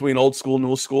battle between old school and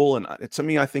new school. And to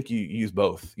me, I think you use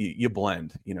both. You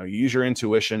blend, you use your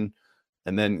intuition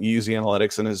and then you use the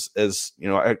analytics. And as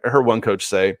I heard one coach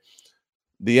say,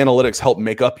 the analytics help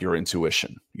make up your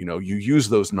intuition. You use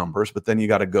those numbers, but then you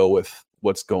got to go with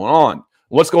what's going on.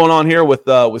 What's going on here with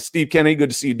Steve Kennedy?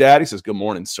 Good to see you, Dad. He says, good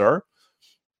morning, sir.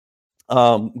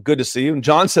 Good to see you. And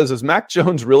John says, is Mac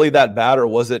Jones really that bad, or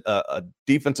was it a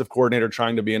defensive coordinator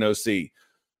trying to be an OC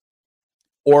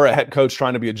or a head coach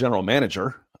trying to be a general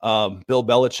manager? Bill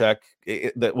Belichick,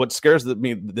 what scares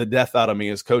the death out of me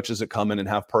is coaches that come in and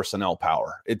have personnel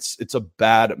power. It's a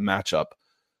bad matchup.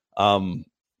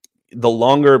 The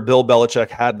longer Bill Belichick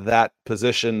had that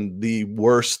position, the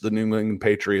worse the New England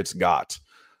Patriots got.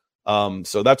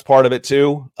 So that's part of it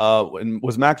too. And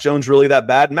was Mac Jones really that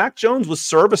bad? Mac Jones was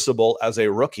serviceable as a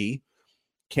rookie.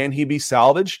 Can he be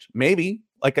salvaged? Maybe.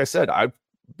 Like I said, I'd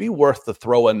be worth to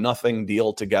throw a nothing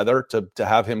deal together to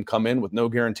have him come in with no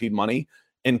guaranteed money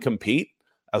and compete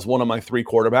as one of my three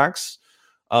quarterbacks.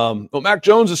 But Mac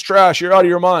Jones is trash. You're out of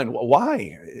your mind. Well,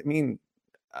 why? I mean,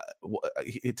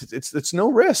 it's no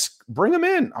risk. Bring him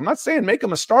in. I'm not saying make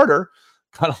him a starter,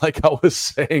 kind of like I was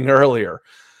saying earlier.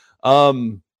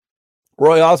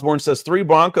 Roy Osborne says 3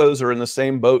 Broncos are in the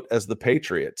same boat as the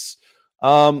Patriots.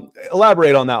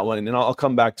 Elaborate on that one, and I'll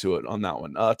come back to it on that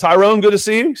one. Tyrone, good to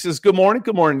see you. He says, good morning.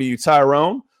 Good morning to you,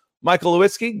 Tyrone. Michael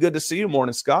Lewitzki, good to see you.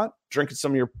 Morning, Scott. Drinking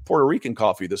some of your Puerto Rican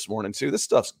coffee this morning, too. This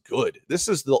stuff's good. This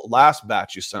is the last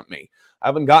batch you sent me. I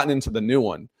haven't gotten into the new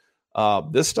one.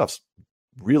 This stuff's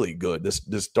really good,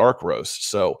 this dark roast.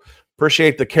 So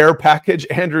appreciate the care package.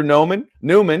 Andrew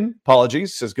Newman,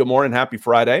 apologies, says, good morning. Happy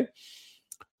Friday.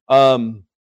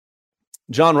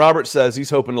 John Roberts says he's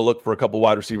hoping to look for a couple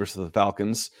wide receivers for the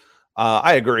Falcons.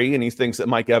 I agree, and he thinks that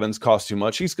Mike Evans costs too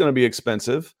much. He's going to be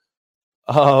expensive.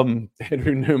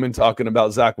 Andrew Newman talking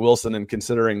about Zach Wilson and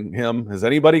considering him. Has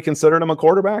anybody considered him a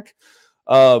quarterback?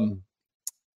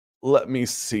 Let me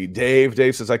see.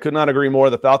 Dave says, I could not agree more.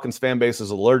 The Falcons fan base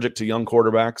is allergic to young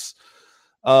quarterbacks.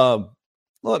 I'm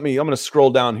going to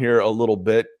scroll down here a little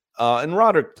bit. And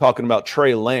Roderick talking about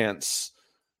Trey Lance.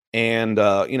 And,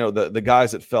 the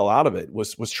guys that fell out of it.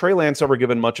 Was Trey Lance ever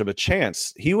given much of a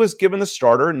chance? He was given the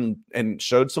starter and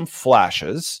showed some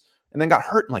flashes and then got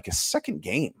hurt in like his second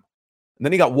game. And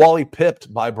then he got Wally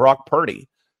pipped by Brock Purdy,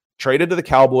 traded to the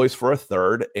Cowboys for a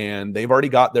third, and they've already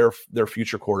got their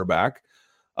future quarterback.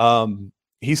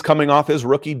 He's coming off his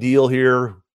rookie deal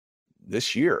here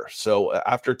this year. So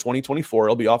after 2024,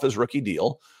 he'll be off his rookie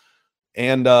deal.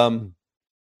 And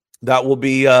that will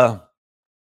be it.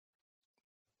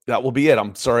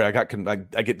 I'm sorry.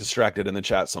 I get distracted in the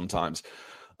chat sometimes.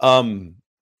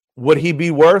 Would he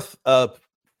be worth a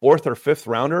 4th or 5th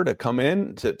rounder to come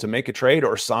in to make a trade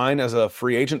or sign as a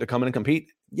free agent to come in and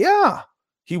compete? Yeah,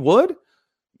 he would.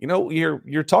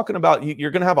 You're talking about,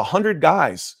 you're going to have 100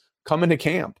 guys come into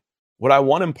camp. Would I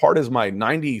want him part as my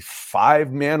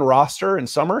 95-man roster in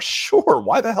summer? Sure.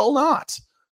 Why the hell not?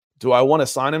 Do I want to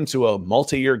sign him to a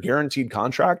multi-year guaranteed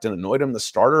contract and anoint him the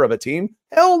starter of a team?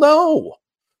 Hell no.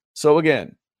 So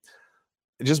again,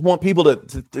 I just want people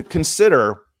to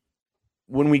consider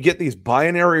when we get these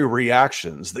binary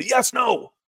reactions, the yes,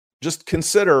 no, just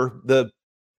consider the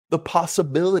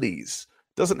possibilities.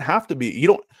 It doesn't have to be,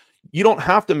 you don't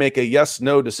have to make a yes,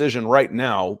 no decision right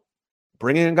now.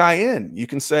 Bringing a guy in, you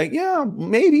can say, yeah,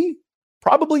 maybe,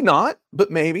 probably not, but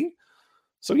maybe.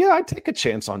 So yeah, I'd take a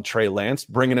chance on Trey Lance,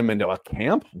 bringing him into a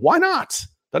camp. Why not?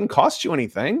 Doesn't cost you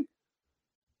anything.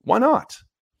 Why not?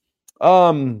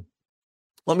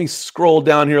 Let me scroll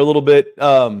down here a little bit.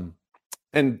 And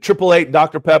 888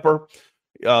 Dr. Pepper,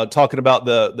 talking about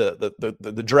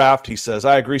the draft. He says,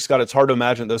 I agree, Scott. It's hard to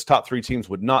imagine those top three teams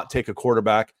would not take a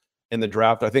quarterback in the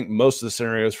draft. I think most of the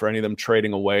scenarios for any of them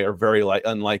trading away are very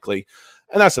unlikely.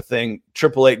 And that's the thing.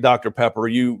 888 Dr. Pepper,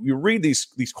 you read these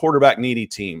quarterback needy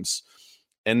teams,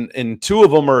 and two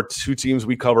of them are two teams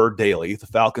we cover daily, the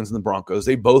Falcons and the Broncos.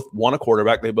 They both want a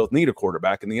quarterback. They both need a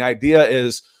quarterback. And the idea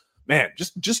is, man,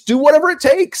 just do whatever it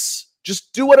takes.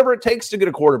 Just do whatever it takes to get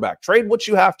a quarterback. Trade what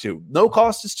you have to. No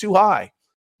cost is too high.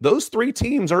 Those three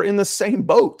teams are in the same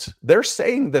boat. They're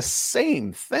saying the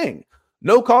same thing.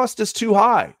 No cost is too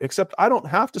high, except I don't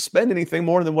have to spend anything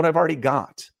more than what I've already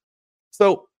got.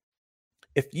 So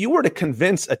if you were to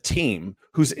convince a team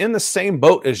who's in the same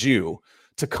boat as you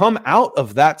to come out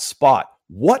of that spot,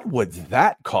 what would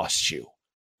that cost you?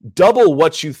 Double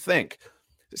what you think.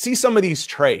 See some of these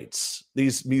trades,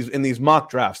 these in these mock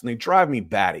drafts, and they drive me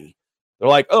batty. They're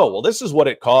like, oh, well, this is what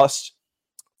it costs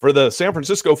for the San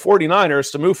Francisco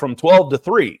 49ers to move from 12 to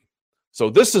 3. So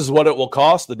this is what it will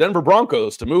cost the Denver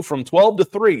Broncos to move from 12 to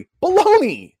 3.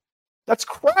 Baloney. That's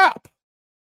crap.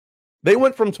 They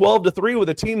went from 12 to 3 with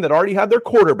a team that already had their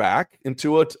quarterback in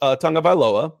Tua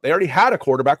Tagovailoa. They already had a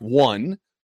quarterback, one,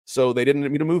 so they didn't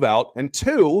need to move out. And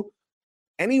two,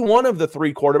 any one of the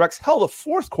three quarterbacks, hell, the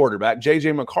fourth quarterback,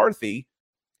 J.J. McCarthy,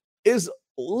 is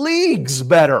leagues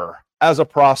better as a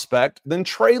prospect than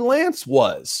Trey Lance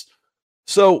was.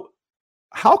 So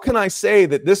how can I say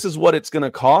that this is what it's going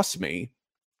to cost me,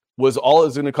 was all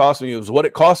it's going to cost me, was what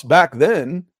it cost back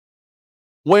then,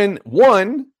 when,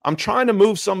 one, I'm trying to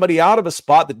move somebody out of a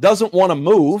spot that doesn't want to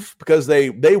move because they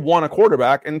want a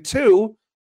quarterback, and two,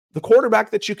 the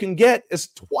quarterback that you can get is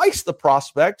twice the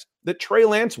prospect that Trey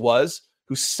Lance was,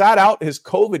 who sat out his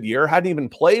COVID year, hadn't even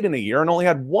played in a year, and only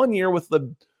had 1 year with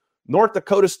the North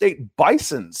Dakota State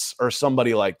Bisons or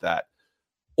somebody like that.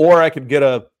 Or I could get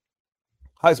a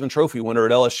Heisman Trophy winner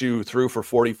at LSU, threw for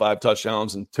 45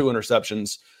 touchdowns and 2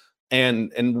 interceptions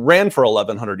and ran for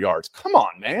 1,100 yards. Come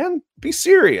on, man. Be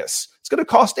serious. It's going to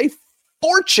cost a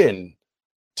fortune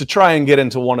to try and get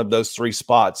into one of those three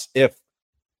spots if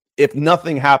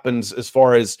nothing happens as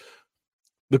far as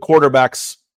the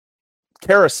quarterback's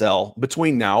carousel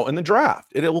between now and the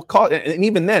draft. It will cost, and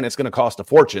even then it's going to cost a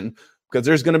fortune because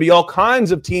there's going to be all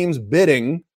kinds of teams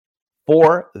bidding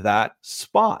for that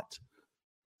spot.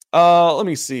 Let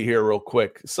me see here real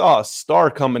quick. Saw a star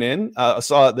coming in. I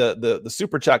saw the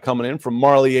super chat coming in from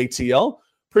Marley ATL.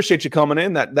 Appreciate you coming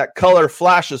in. That color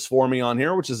flashes for me on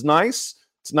here, which is nice.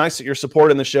 It's nice that you're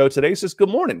supporting the show today. He says, good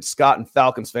morning, Scott and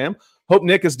Falcons fam. Hope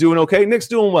Nick is doing okay. Nick's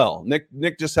doing well.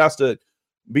 Nick just has to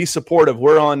be supportive.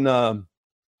 We're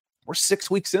 6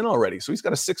 weeks in already. So he's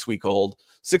got a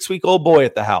 6-week-old boy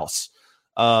at the house.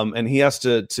 And he has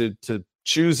to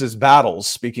choose his battles.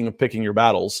 Speaking of picking your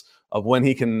battles, of when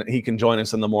he can join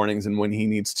us in the mornings and when he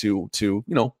needs to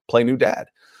play new dad.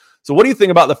 So what do you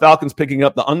think about the Falcons picking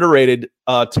up the underrated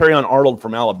Terrion Arnold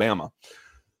from Alabama?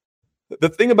 The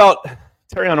thing about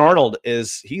Terrion Arnold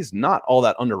is he's not all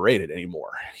that underrated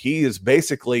anymore. He is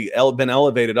basically been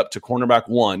elevated up to cornerback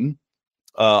 1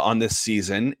 on this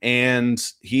season, and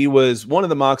he was one of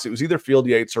the mocks. It was either Field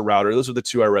Yates or Router. Those are the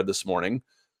two I read this morning.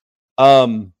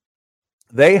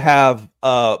 They have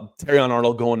Terrion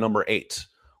Arnold going number 8.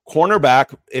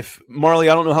 Cornerback, if Marley,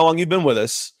 I don't know how long you've been with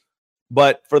us,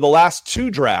 but for the last 2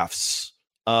 drafts,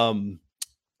 they're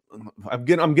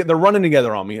running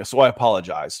together on me, so I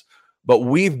apologize. But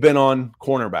we've been on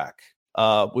cornerback.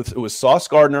 It was Sauce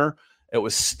Gardner, it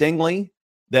was Stingley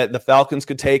that the Falcons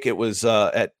could take. It was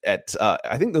I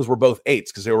think those were both 8s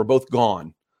because they were both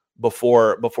gone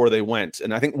before they went.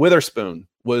 And I think Witherspoon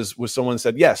was someone that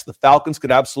said, yes, the Falcons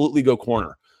could absolutely go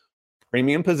corner.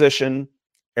 Premium position,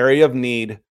 area of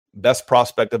need, best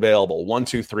prospect available. 1,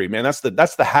 2, 3. Man, that's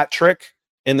the hat trick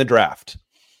in the draft.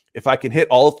 If I can hit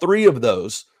all 3 of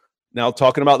those, now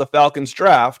talking about the Falcons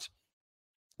draft,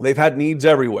 they've had needs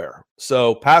everywhere.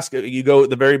 So you go at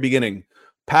the very beginning,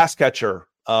 pass catcher,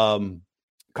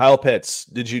 Kyle Pitts.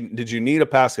 Did you need a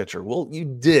pass catcher? Well, you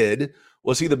did.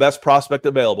 Was he the best prospect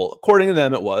available? According to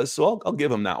them, it was. So I'll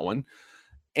give him that one.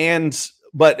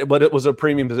 But it was a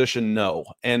premium position, no.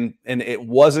 And it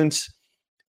wasn't.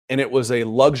 And it was a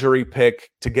luxury pick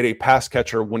to get a pass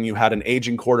catcher when you had an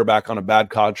aging quarterback on a bad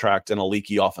contract and a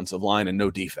leaky offensive line and no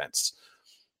defense.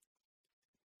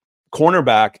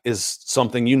 Cornerback is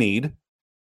something you need.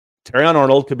 Terrion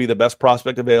Arnold could be the best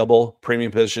prospect available,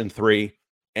 premium position 3,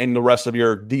 and the rest of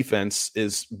your defense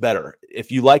is better. If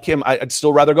you like him, I'd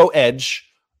still rather go edge.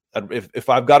 If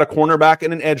I've got a cornerback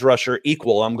and an edge rusher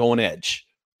equal, I'm going edge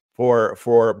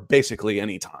for basically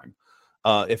any time.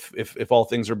 If all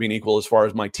things are being equal as far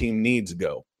as my team needs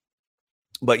go.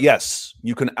 But yes,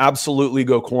 you can absolutely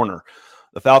go corner.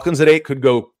 The Falcons at 8 could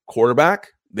go quarterback.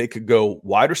 They could go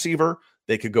wide receiver.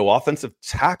 They could go offensive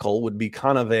tackle. Would be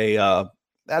kind of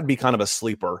that'd be kind of a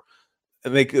sleeper.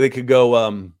 And they could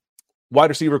go wide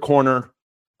receiver, corner,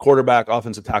 quarterback,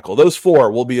 offensive tackle. Those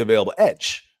 4 will be available.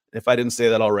 Edge, if I didn't say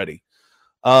that already.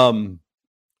 An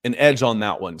edge on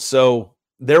that one. So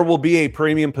there will be a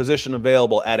premium position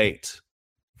available at 8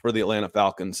 for the Atlanta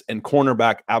Falcons, and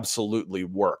cornerback absolutely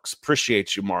works.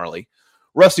 Appreciate you, Marley.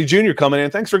 Rusty Jr. coming in.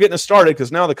 Thanks for getting us started,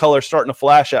 because now the color's starting to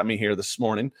flash at me here this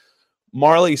morning.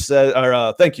 Marley said,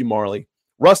 thank you, Marley.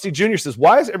 Rusty Jr. says,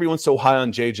 why is everyone so high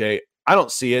on JJ? I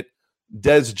don't see it.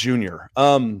 Dez Jr.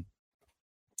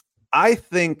 I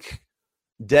think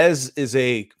Dez is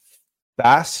a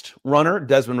fast runner.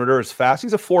 Desmond Ridder is fast.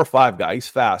 He's a 4.5 guy. He's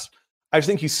fast. I just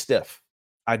think he's stiff.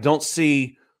 I don't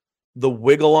see the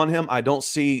wiggle on him. I don't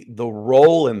see the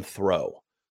roll and throw.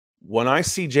 When I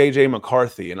see JJ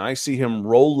McCarthy and I see him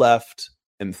roll left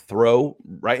and throw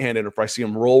right-handed, if I see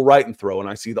him roll right and throw and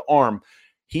I see the arm,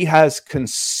 he has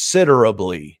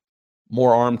considerably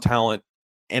more arm talent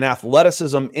and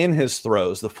athleticism in his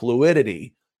throws, the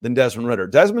fluidity, than Desmond Ridder.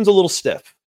 Desmond's a little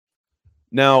stiff.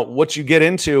 Now, what you get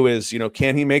into is,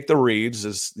 can he make the reads?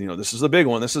 This is the big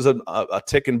one. This is a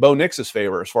tick in Bo Nix's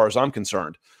favor as far as I'm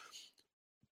concerned.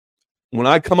 When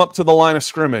I come up to the line of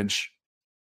scrimmage,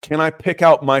 can I pick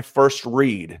out my first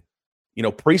read,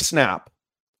 pre-snap?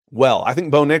 Well, I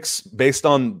think Bo Nix, based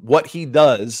on what he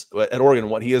does at Oregon,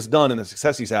 what he has done and the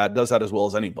success he's had, does that as well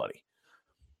as anybody.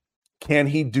 Can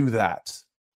he do that?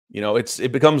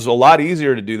 It becomes a lot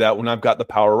easier to do that when I've got the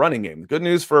power running game. Good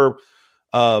news for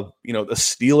the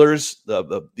Steelers,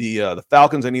 the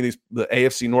Falcons, any of these the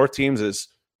AFC North teams is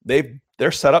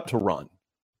they're set up to run,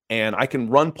 and I can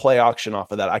run play action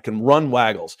off of that. I can run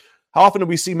waggles. How often do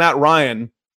we see Matt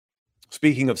Ryan,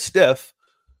 speaking of stiff,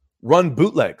 run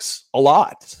bootlegs? A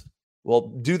lot. Well,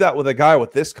 do that with a guy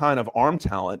with this kind of arm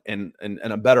talent and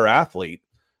a better athlete,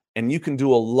 and you can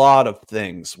do a lot of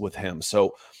things with him.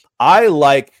 So I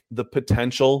like the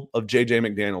potential of J.J.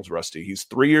 McDaniels, Rusty. He's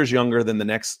 3 years younger than the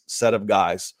next set of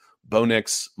guys, Bo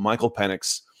Nix, Michael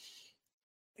Penix.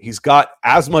 He's got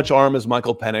as much arm as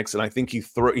Michael Penix, and I think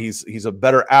he's a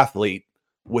better athlete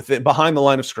with it behind the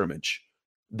line of scrimmage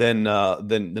than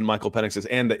Michael Penix is,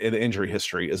 and the injury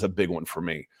history is a big one for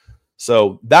me.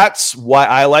 So that's why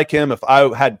I like him. If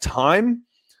I had time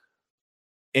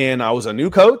and I was a new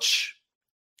coach,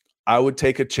 I would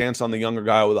take a chance on the younger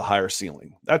guy with a higher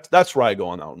ceiling. That's where I go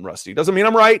on that one, Rusty. Doesn't mean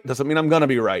I'm right. Doesn't mean I'm going to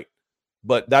be right.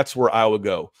 But that's where I would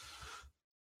go.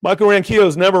 Michael Ranquillo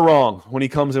is never wrong when he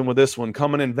comes in with this one.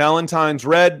 Coming in Valentine's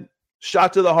red,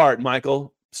 shot to the heart,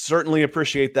 Michael. Certainly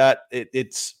appreciate that.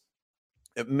 It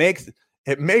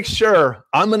makes sure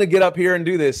I'm going to get up here and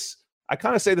do this. I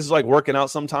kind of say this is like working out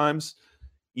sometimes.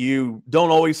 You don't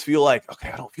always feel like, okay,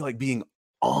 I don't feel like being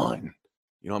on.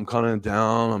 I'm kind of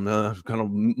down. I'm kind of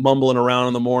mumbling around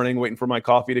in the morning, waiting for my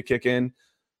coffee to kick in.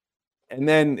 And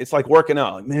then it's like working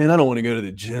out. Like, man, I don't want to go to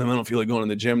the gym. I don't feel like going to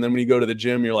the gym. Then when you go to the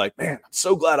gym, you're like, man, I'm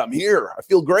so glad I'm here. I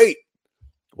feel great.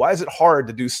 Why is it hard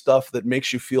to do stuff that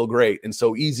makes you feel great and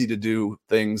so easy to do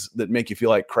things that make you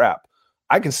feel like crap?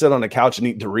 I can sit on the couch and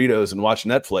eat Doritos and watch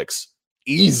Netflix.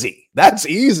 Easy. That's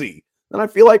easy. And I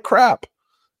feel like crap.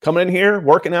 Coming in here,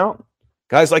 working out.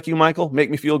 Guys like you, Michael,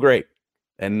 make me feel great.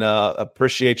 And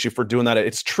appreciate you for doing that.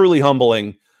 It's truly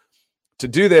humbling to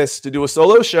do this, to do a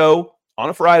solo show on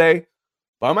a Friday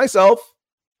by myself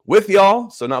with y'all.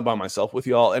 So not by myself, with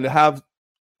y'all, and to have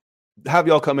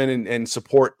y'all come in and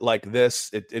support like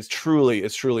this. It's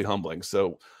truly humbling.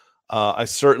 So I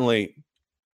certainly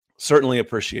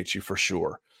appreciate you for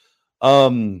sure.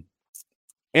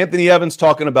 Anthony Evans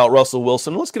talking about Russell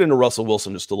Wilson. Let's get into Russell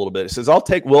Wilson just a little bit. He says, I'll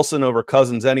take Wilson over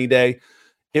Cousins any day.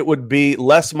 It would be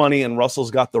less money, and Russell's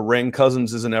got the ring.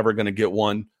 Cousins isn't ever going to get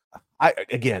one.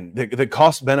 The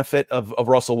cost benefit of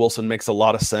Russell Wilson makes a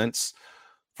lot of sense.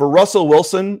 For Russell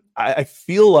Wilson, I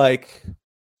feel like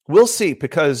we'll see,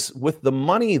 because with the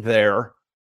money there,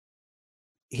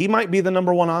 he might be the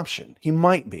number one option. He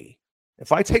might be.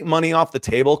 If I take money off the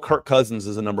table, Kirk Cousins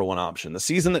is the number one option. The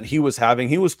season that he was having,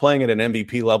 he was playing at an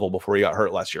MVP level before he got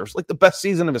hurt last year. It was like the best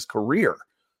season of his career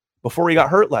before he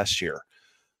got hurt last year.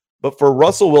 But for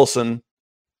Russell Wilson,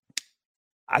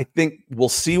 I think we'll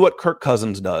see what Kirk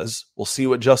Cousins does. We'll see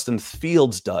what Justin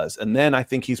Fields does. And then I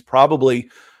think he's probably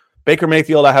Baker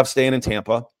Mayfield. I have staying in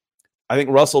Tampa. I think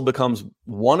Russell becomes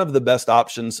one of the best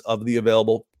options of the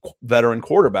available veteran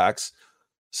quarterbacks.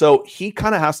 So he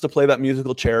kind of has to play that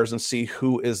musical chairs and see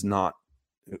who is not,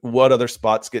 what other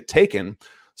spots get taken.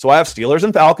 So I have Steelers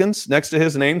and Falcons next to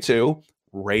his name too.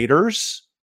 Raiders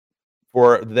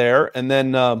for there. And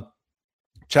then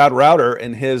Chad Rauter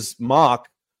in his mock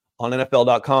on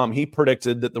NFL.com, he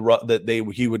predicted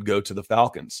that he would go to the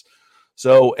Falcons.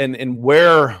 So, and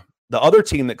where the other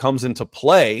team that comes into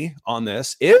play on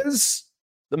this is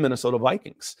the Minnesota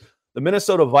Vikings. The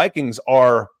Minnesota Vikings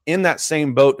are in that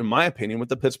same boat, in my opinion, with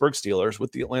the Pittsburgh Steelers,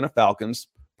 with the Atlanta Falcons,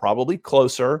 probably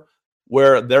closer,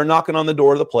 where they're knocking on the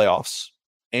door of the playoffs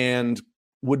and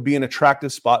would be an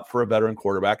attractive spot for a veteran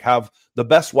quarterback, have the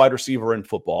best wide receiver in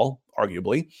football,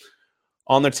 arguably,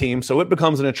 on their team. So it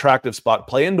becomes an attractive spot.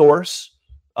 Play indoors.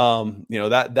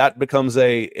 That becomes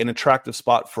an attractive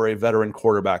spot for a veteran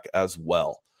quarterback as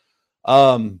well.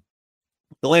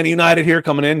 Atlanta United here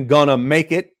coming in, gonna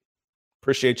make it.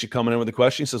 Appreciate you coming in with the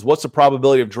question. He says, what's the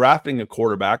probability of drafting a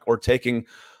quarterback or taking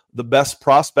the best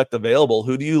prospect available?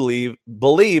 Who do you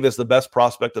believe is the best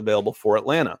prospect available for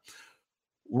Atlanta?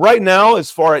 Right now,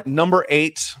 as far at number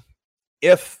 8,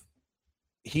 if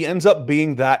he ends up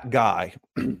being that guy,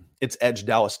 it's edge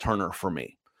Dallas Turner for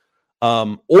me.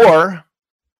 Or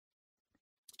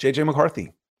J.J.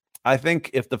 McCarthy. I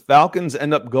think if the Falcons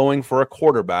end up going for a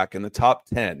quarterback in the top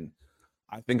 10,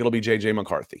 I think it'll be J.J.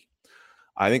 McCarthy.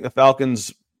 I think the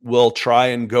Falcons will try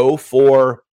and go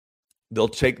for, they'll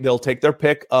take their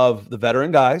pick of the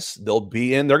veteran guys. They're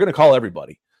going to call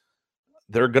everybody.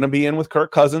 They're going to be in with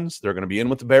Kirk Cousins. They're going to be in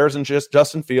with the Bears and just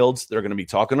Justin Fields. They're going to be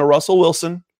talking to Russell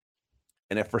Wilson.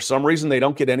 And if for some reason they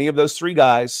don't get any of those 3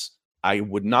 guys, I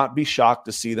would not be shocked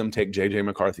to see them take J.J.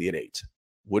 McCarthy at 8.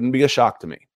 Wouldn't be a shock to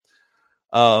me.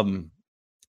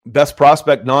 Best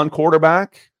prospect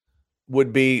non-quarterback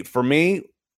would be, for me,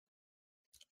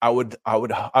 I would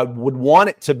want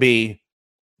it to be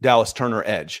Dallas Turner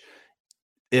edge.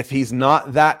 If he's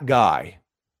not that guy,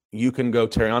 you can go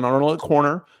Terrion Arnold at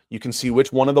corner. You can see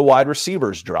which one of the wide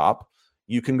receivers drop.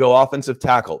 You can go offensive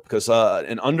tackle, because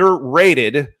an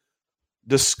underrated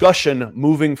discussion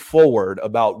moving forward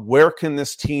about where can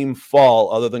this team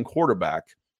fall other than quarterback,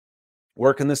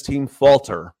 where can this team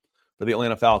falter for the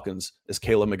Atlanta Falcons, is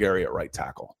Caleb McGarry at right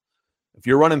tackle. If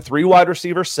you're running 3 wide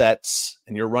receiver sets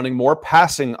and you're running more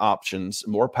passing options,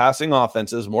 more passing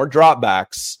offenses, more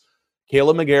dropbacks,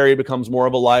 Caleb McGarry becomes more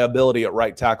of a liability at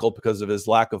right tackle because of his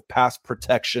lack of pass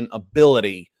protection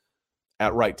ability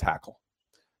at right tackle.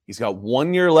 He's got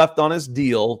 1 year left on his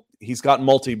deal. He's got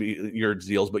multi-year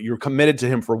deals, but you're committed to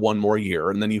him for 1 more year,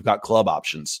 and then you've got club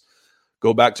options.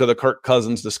 Go back to the Kirk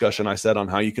Cousins discussion I said on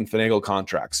how you can finagle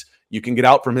contracts. You can get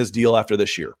out from his deal after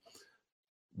this year.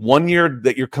 1 year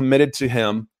that you're committed to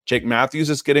him. Jake Matthews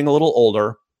is getting a little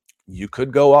older. You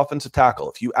could go offensive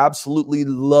tackle. If you absolutely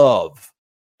love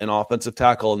an offensive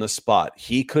tackle in this spot,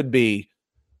 he could be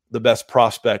the best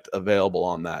prospect available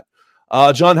on that.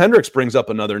 John Hendricks brings up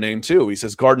another name too. He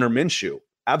says Gardner Minshew.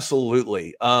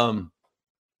 Absolutely.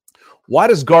 Why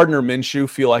does Gardner Minshew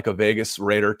feel like a Vegas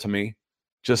Raider to me?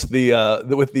 Just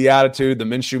with the attitude, the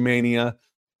Minshew mania,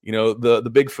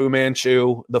 the big Fu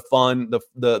Manchu, the fun,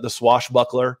 the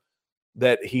swashbuckler,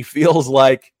 that he feels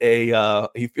like a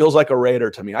Raider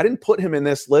to me. I didn't put him in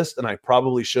this list, and I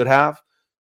probably should have.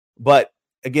 But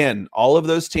again, all of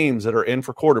those teams that are in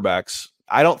for quarterbacks,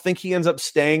 I don't think he ends up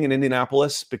staying in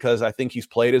Indianapolis, because I think he's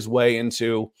played his way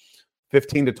into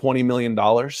 $15 to $20 million.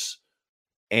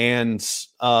 And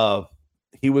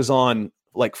he was on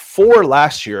like 4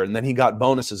 last year, and then he got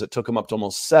bonuses that took him up to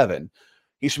almost 7.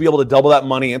 He should be able to double that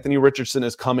money. Anthony Richardson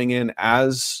is coming in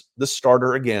as the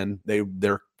starter again.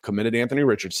 They're committed to Anthony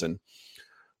Richardson.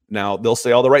 Now, they'll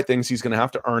say all the right things. He's going to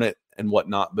have to earn it and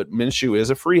whatnot, but Minshew is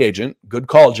a free agent. Good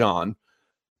call, John.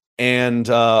 And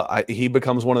he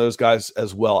becomes one of those guys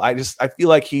as well. I feel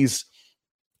like he's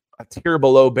a tier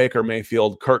below Baker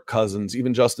Mayfield, Kirk Cousins,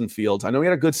 even Justin Fields. I know he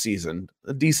had a good season,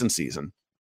 a decent season.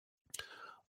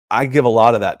 I give a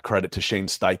lot of that credit to Shane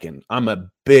Steichen. I'm a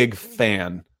big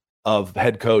fan of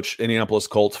head coach, Indianapolis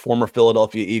Colts, former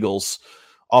Philadelphia Eagles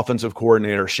offensive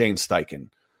coordinator, Shane Steichen.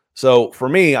 So for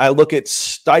me, I look at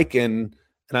Steichen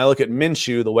and I look at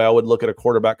Minshew the way I would look at a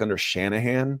quarterback under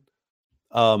Shanahan.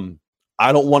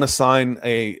 I don't want to sign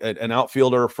an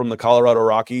outfielder from the Colorado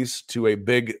Rockies to a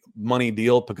big money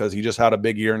deal because he just had a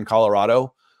big year in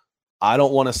Colorado. I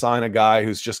don't want to sign a guy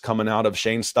who's just coming out of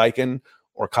Shane Steichen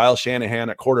or Kyle Shanahan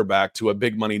at quarterback to a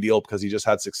big money deal because he just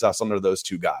had success under those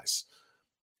 2 guys.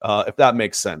 If that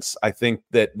makes sense. I think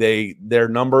that their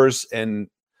numbers, and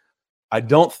I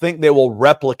don't think they will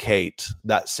replicate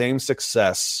that same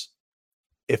success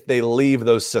if they leave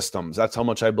those systems. That's how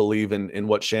much I believe in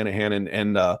what Shanahan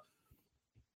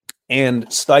and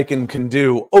Steichen can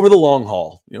do over the long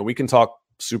haul. We can talk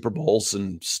Super Bowls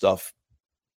and stuff.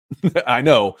 I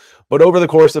know, but over the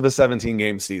course of a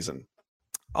 17-game season.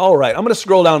 All right, I'm going to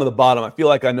scroll down to the bottom. I feel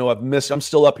like I know I've missed. I'm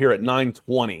still up here at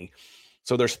 9:20.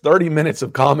 So there's 30 minutes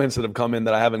of comments that have come in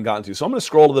that I haven't gotten to. So I'm going to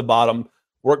scroll to the bottom,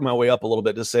 work my way up a little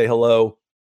bit to say hello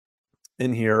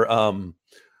in here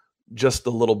just a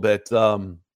little bit.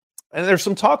 And there's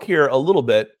some talk here a little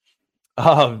bit.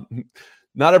 Not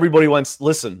everybody wants,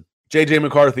 listen, J.J.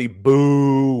 McCarthy,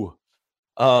 boo.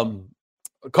 Carl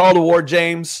DeWard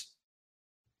James,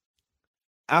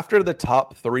 after the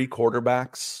top 3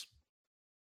 quarterbacks,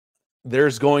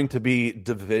 there's going to be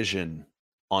division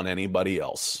on anybody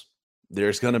else.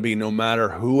 There's going to be, no matter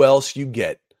who else you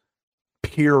get,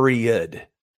 period,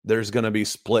 there's going to be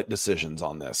split decisions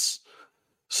on this.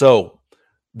 So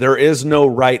there is no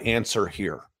right answer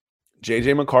here.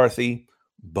 J.J. McCarthy,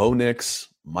 Bo Nix,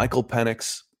 Michael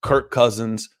Penix, Kirk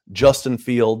Cousins, Justin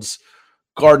Fields,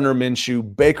 Gardner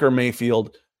Minshew, Baker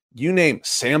Mayfield, you name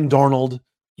Sam Darnold,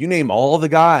 you name all the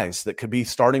guys that could be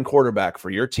starting quarterback for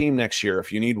your team next year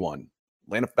if you need one.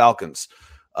 Atlanta Falcons,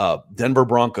 Denver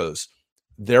Broncos.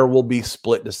 There will be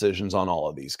split decisions on all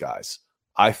of these guys.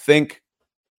 I think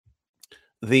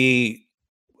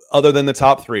other than the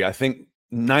top 3, I think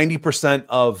 90%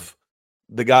 of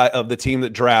the team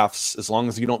that drafts, as long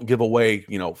as you don't give away,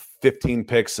 15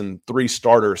 picks and 3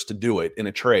 starters to do it in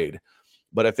a trade.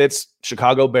 But if it's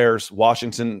Chicago Bears,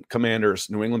 Washington Commanders,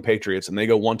 New England Patriots, and they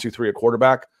go 1, 2, 3 at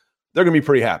quarterback, they're going to be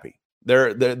pretty happy.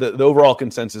 The overall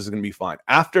consensus is going to be fine.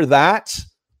 After that,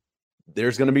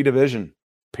 there's going to be division,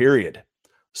 period.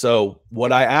 So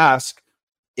what I ask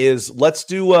is let's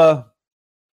just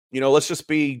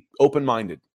be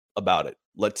open-minded about it.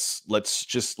 Let's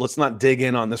not dig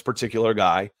in on this particular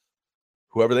guy.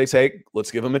 Whoever they take,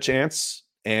 let's give him a chance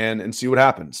and see what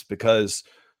happens, because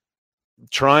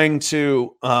trying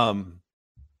to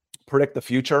predict the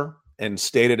future and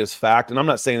state it as fact, and I'm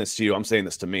not saying this to you, I'm saying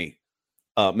this to me,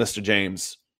 Mr.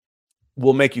 James,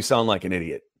 will make you sound like an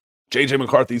idiot. J.J.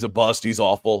 McCarthy's a bust. He's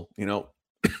awful.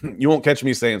 You won't catch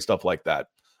me saying stuff like that.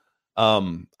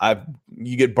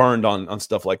 You get burned on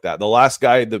stuff like that. The last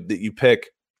guy that you pick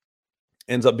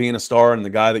ends up being a star, and the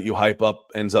guy that you hype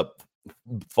up ends up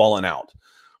falling out.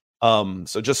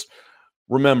 So just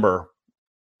remember,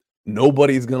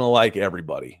 nobody's going to like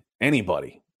everybody.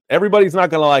 Everybody's not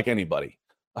going to like anybody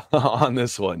on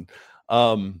this one.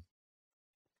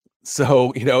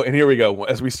 So, and here we go.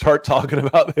 As we start talking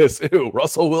about this,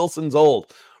 Russell Wilson's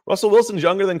old. Russell Wilson's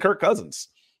younger than Kirk Cousins.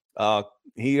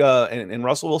 And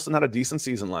Russell Wilson had a decent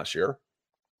season last year,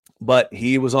 but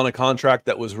he was on a contract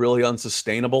that was really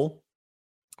unsustainable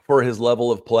for his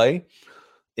level of play.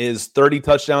 Is 30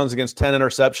 touchdowns against 10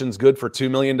 interceptions good for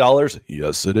 $2 million?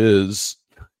 Yes, it is.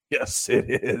 Yes, it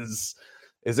is.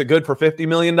 Is it good for $50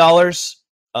 million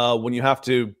when you have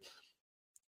to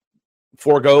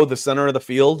forego the center of the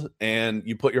field and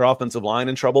you put your offensive line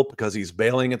in trouble because he's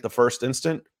bailing at the first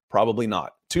instant? Probably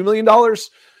not. $2 million,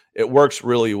 it works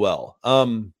really well.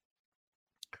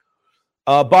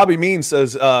 Bobby Mean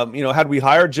says, had we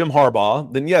hired Jim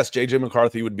Harbaugh, then yes, J.J.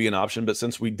 McCarthy would be an option. But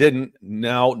since we didn't,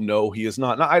 now, no, he is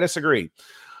not. Now, I disagree.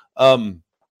 And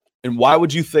why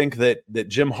would you think that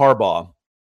Jim Harbaugh,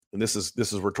 and this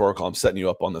is rhetorical, I'm setting you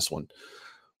up on this one.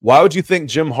 Why would you think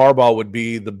Jim Harbaugh would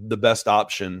be the best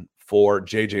option for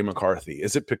J.J. McCarthy?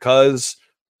 Is it because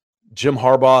Jim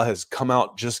Harbaugh has come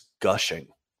out just gushing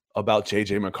about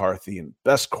J.J. McCarthy and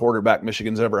best quarterback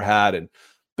Michigan's ever had and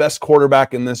best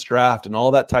quarterback in this draft and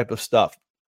all that type of stuff?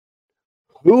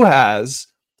 Who has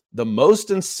the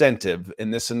most incentive in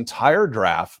this entire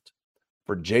draft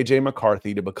for J.J.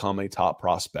 McCarthy to become a top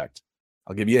prospect?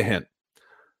 I'll give you a hint.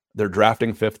 They're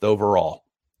drafting 5th overall,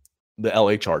 the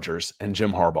LA Chargers and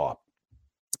Jim Harbaugh.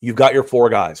 You've got your 4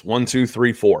 guys, 1, 2,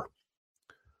 3, 4.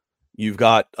 You've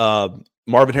got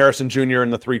Marvin Harrison Jr.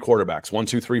 and the 3 quarterbacks, 1,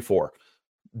 2, 3, 4.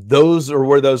 Those are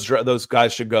where those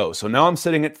guys should go. So now I'm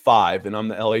sitting at 5 and I'm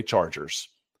the LA Chargers.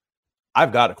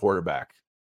 I've got a quarterback.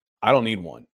 I don't need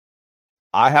one.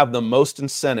 I have the most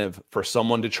incentive for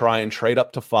someone to try and trade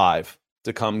up to 5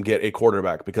 to come get a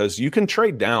quarterback, because you can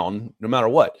trade down no matter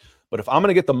what. But if I'm going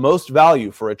to get the most value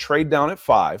for a trade down at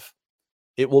 5,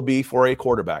 it will be for a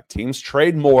quarterback. Teams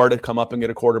trade more to come up and get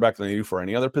a quarterback than they do for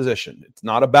any other position. It's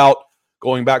not about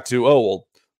going back to,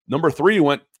 number 3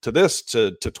 went to this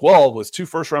to 12 was 2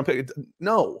 first-round picks.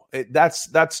 No,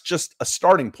 that's just a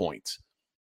starting point.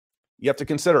 You have to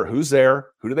consider who's there,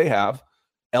 who do they have.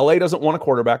 LA doesn't want a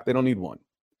quarterback. They don't need one.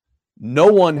 No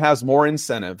one has more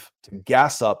incentive to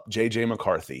gas up J.J.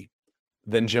 McCarthy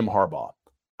than Jim Harbaugh.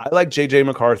 I like J.J.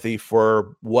 McCarthy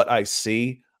for what I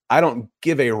see. I don't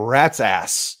give a rat's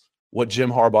ass what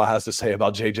Jim Harbaugh has to say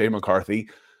about J.J. McCarthy,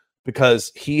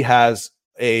 because he has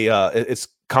it's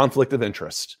conflict of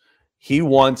interest. He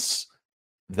wants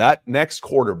that next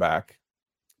quarterback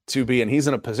to be, and he's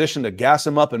in a position to gas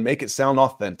him up and make it sound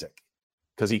authentic.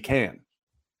 because he can,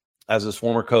 as his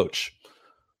former coach.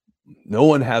 No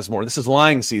one has more. This is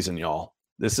lying season, y'all.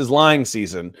 This is lying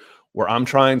season where I'm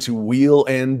trying to wheel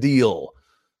and deal.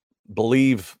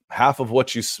 Believe half of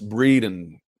what you read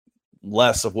and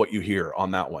less of what you hear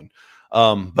on that one.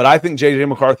 But I think J.J.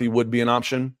 McCarthy would be an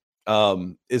option.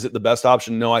 Is it the best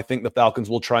option? No, I think the Falcons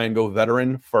will try and go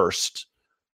veteran first.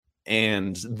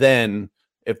 And then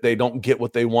if they don't get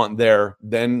what they want there,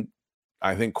 then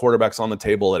I think quarterback's on the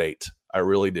table at 8. I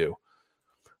really do.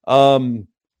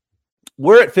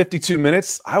 We're at 52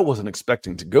 minutes. I wasn't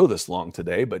expecting to go this long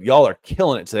today, but y'all are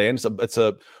killing it today. And it's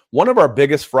one of our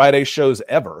biggest Friday shows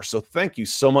ever. So thank you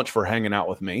so much for hanging out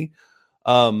with me.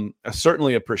 I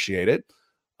certainly appreciate it.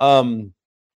 Tackman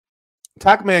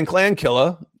Clan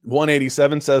Killer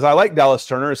 187 says, I like Dallas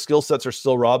Turner. His skill sets are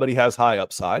still raw, but he has high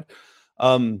upside.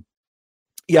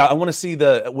 Yeah, I want to see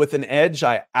with an edge.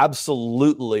 I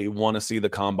absolutely want to see the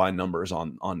combine numbers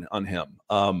on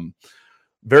him.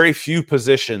 Very few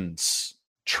positions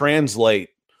translate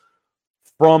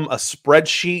from a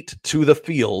spreadsheet to the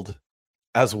field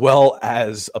as well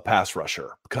as a pass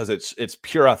rusher because it's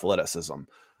pure athleticism.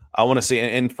 I want to see,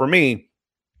 and for me,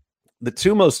 the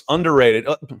two most underrated.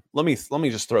 Let me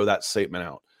just throw that statement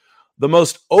out. The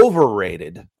most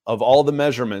overrated of all the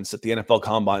measurements at the NFL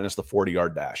Combine is the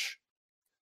 40-yard dash.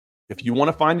 If you want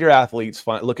to find your athletes,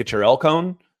 look at your L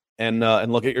cone and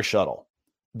look at your shuttle.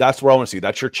 That's where I want to see.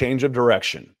 That's your change of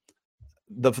direction.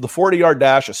 The 40-yard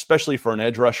dash, especially for an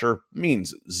edge rusher,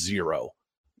 means 0.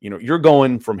 You're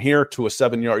going from here to a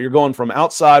 7-yard. You're going from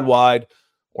outside wide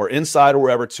or inside or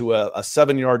wherever to a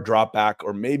 7-yard drop back,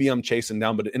 or maybe I'm chasing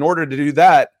down. But in order to do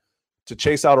that, to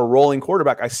chase out a rolling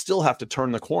quarterback, I still have to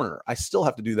turn the corner. I still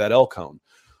have to do that L cone.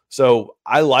 So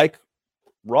I like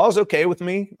raw's okay with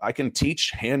me. I can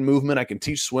teach hand movement. I can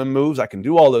teach swim moves. I can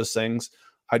do all those things.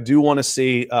 I do want to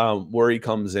see where he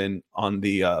comes in on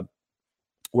the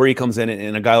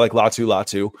in a guy like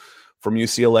Latu from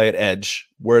UCLA at edge,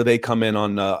 where they come in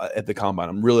on at the combine.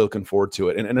 I'm really looking forward to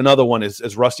it. And another one is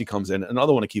as Rusty comes in.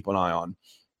 Another one to keep an eye on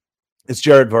is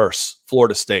Jared Verse,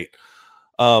 Florida State.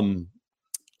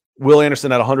 Will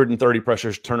Anderson had 130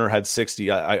 pressures. Turner had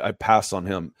 60. I passed on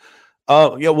him.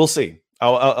 Yeah, we'll see.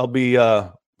 I'll be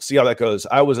see how that goes.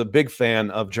 I was a big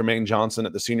fan of Jermaine Johnson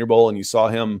at the Senior Bowl, and you saw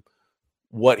him.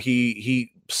 What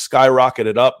he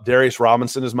skyrocketed up. Darius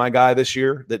Robinson is my guy this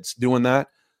year that's doing that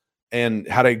and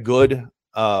had a good,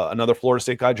 another Florida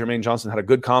State guy, Jermaine Johnson, had a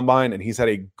good combine, and he's had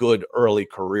a good early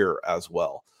career as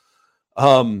well.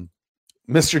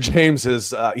 Mr. James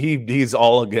is, he's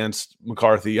all against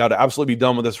McCarthy. You ought to absolutely be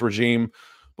done with this regime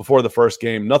before the first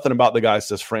game. Nothing about the guy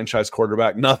says franchise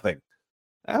quarterback, nothing.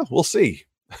 We'll see.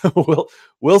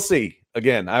 we'll see.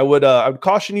 Again, I would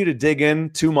caution you to dig in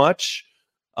too much.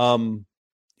 And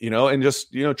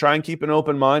just, try and keep an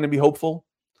open mind and be hopeful.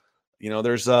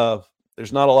 There's not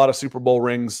a lot of Super Bowl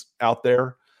rings out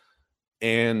there.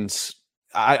 And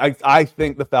I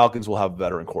think the Falcons will have a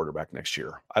veteran quarterback next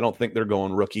year. I don't think they're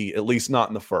going rookie, at least not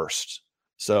in the first.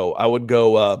 So I would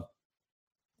go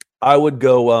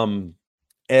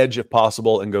edge if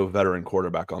possible and go veteran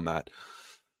quarterback on that.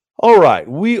 All right.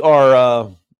 We are,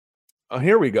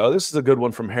 here we go. This is a good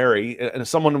one from Harry, and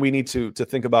someone we need to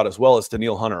think about as well as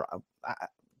Danielle Hunter.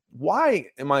 Why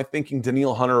am I thinking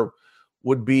Danielle Hunter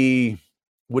would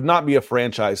not be a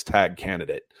franchise tag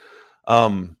candidate?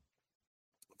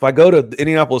 If I go to the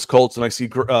Indianapolis Colts and I see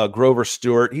Grover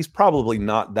Stewart, he's probably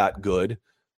not that good.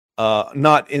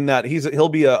 Not in that he'll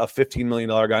be a $15 million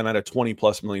guy, not a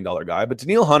 $20+ million guy. But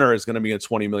Danielle Hunter is going to be a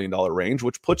 $20 million range,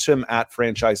 which puts him at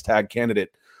franchise tag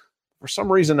candidate. For some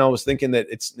reason, I was thinking that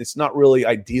it's not really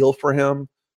ideal for him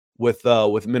with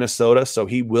Minnesota, so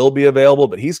he will be available,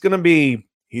 but he's going to be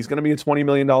a $20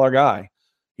 million guy.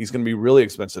 He's going to be really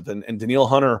expensive. And Danielle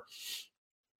Hunter,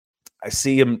 I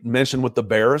see him mentioned with the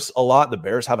Bears a lot. The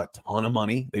Bears have a ton of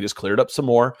money. They just cleared up some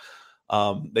more.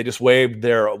 They just waived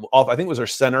their I think it was their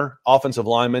center, offensive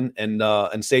lineman,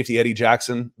 and safety Eddie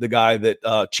Jackson, the guy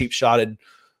that cheap shotted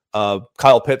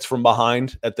Kyle Pitts from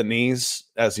behind at the knees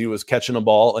as he was catching a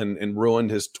ball and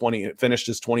finished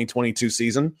his 2022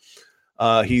 season.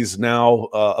 He's now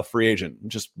a free agent.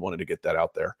 Just wanted to get that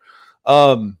out there.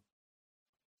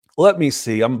 Let me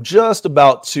see. I'm just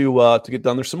about to get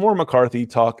done. There's some more McCarthy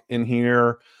talk in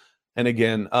here. And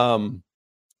again,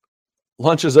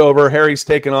 lunch is over. Harry's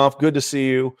taken off. Good to see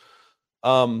you.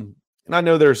 And I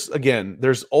know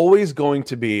there's always going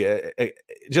to be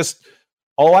just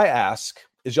all I ask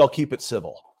is y'all keep it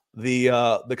civil.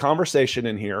 The conversation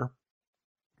in here,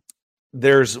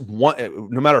 there's one,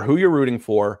 no matter who you're rooting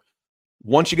for,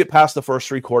 once you get past the first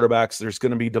 3 quarterbacks, there's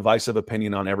going to be divisive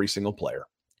opinion on every single player,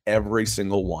 every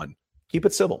single one. Keep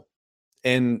it civil.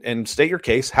 and state your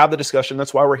case, have the discussion.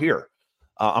 That's why we're here.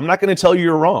 I'm not going to tell you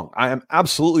you're wrong. I am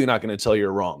absolutely not going to tell you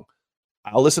you're wrong.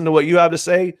 I'll listen to what you have to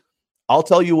say. I'll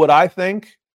tell you what I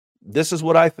think. This is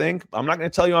what I think. I'm not going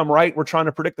to tell you I'm right. We're trying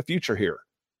to predict the future here.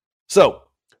 So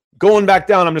going back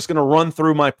down, I'm just going to run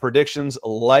through my predictions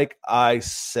like I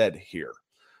said here.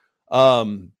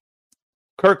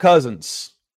 Kirk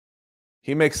Cousins,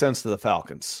 he makes sense to the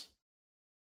Falcons.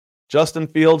 Justin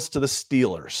Fields to the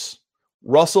Steelers.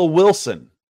 Russell Wilson.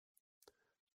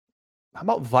 How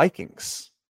about Vikings?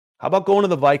 How about going to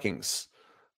the Vikings?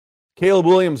 Caleb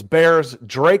Williams, Bears.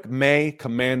 Drake May,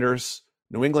 Commanders.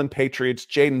 New England Patriots.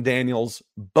 Jaden Daniels.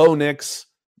 Bo Nix,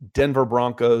 Denver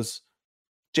Broncos.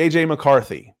 JJ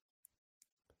McCarthy.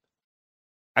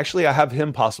 Actually, I have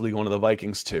him possibly going to the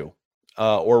Vikings too,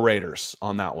 or Raiders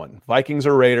on that one. Vikings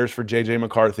or Raiders for JJ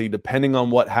McCarthy, depending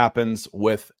on what happens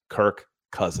with Kirk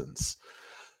Cousins.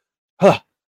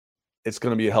 It's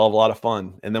going to be a hell of a lot of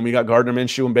fun. And then we got Gardner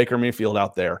Minshew and Baker Mayfield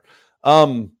out there. I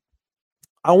think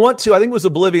it was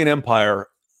Oblivion Empire.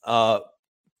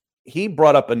 He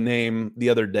brought up a name the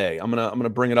other day. I'm gonna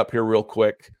bring it up here real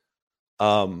quick.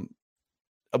 I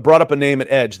brought up a name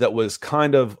at Edge that was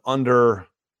kind of underlooked.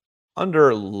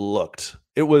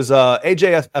 It was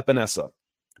AJ Epinesa,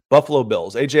 Buffalo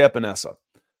Bills, AJ Epinesa.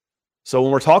 So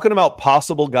when we're talking about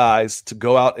possible guys to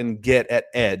go out and get at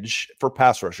edge for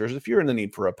pass rushers, if you're in the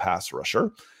need for a pass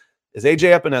rusher, is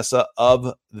AJ Epinesa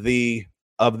of the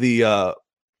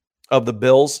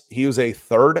Bills. He was a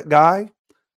third guy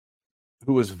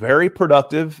who was very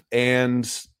productive, and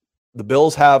the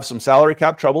Bills have some salary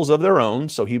cap troubles of their own,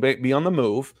 so he may be on the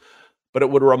move. But it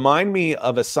would remind me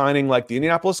of a signing like the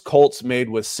Indianapolis Colts made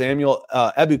with Samuel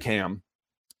Ebukam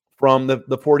from the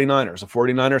 49ers. The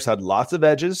 49ers had lots of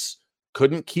edges,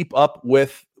 couldn't keep up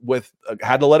with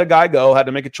had to let a guy go, had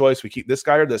to make a choice. We keep this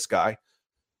guy or this guy.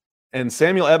 And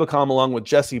Samuel Ebukam, along with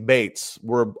Jesse Bates,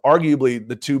 were arguably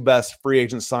the two best free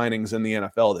agent signings in the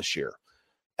NFL this year.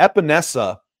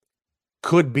 Epinesa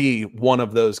could be one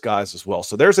of those guys as well.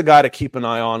 So there's a guy to keep an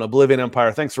eye on. Oblivion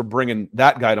Empire, thanks for bringing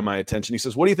that guy to my attention. He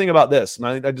says, what do you think about this? And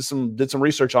I did some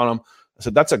research on him. I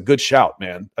said, that's a good shout,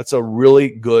 man. That's a really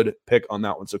good pick on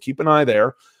that one. So keep an eye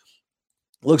there.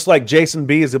 Looks like Jason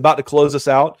B is about to close us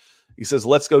out. He says,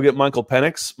 let's go get Michael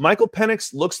Penix. Michael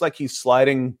Penix looks like he's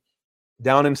sliding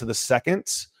down into the second,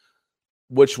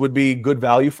 which would be good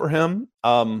value for him.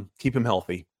 Keep him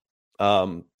healthy.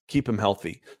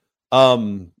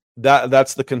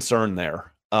 That's the concern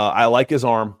there. I like his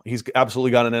arm. He's absolutely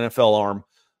got an NFL arm.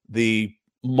 The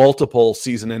multiple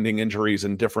season-ending injuries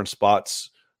in different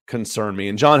spots concern me.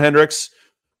 And John Hendricks,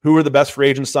 who were the best free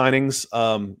agent signings?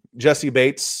 Jesse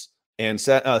Bates and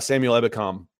Samuel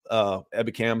Ebukam.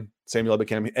 Samuel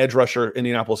Ebukam, edge rusher,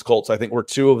 Indianapolis Colts, I think were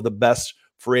two of the best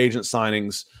free agent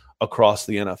signings across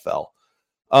the NFL.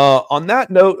 On that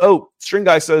note, String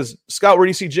Guy says, Scott, where do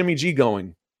you see Jimmy G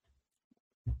going?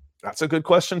 That's a good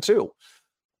question too.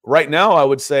 Right now, I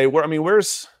would say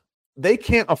they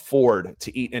can't afford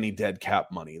to eat any dead cap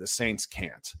money. The Saints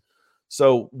can't.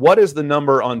 So what is the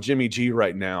number on Jimmy G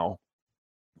right now?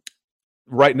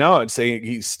 Right now, I'd say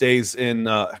he stays in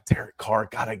Derek Carr.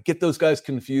 God, I get those guys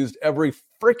confused every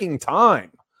freaking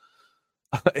time.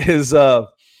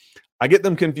 I get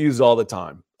them confused all the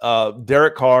time.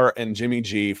 Derek Carr and Jimmy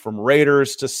G, from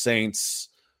Raiders to Saints,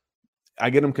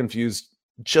 I get them confused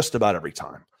just about every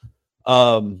time.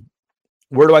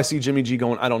 Where do I see Jimmy G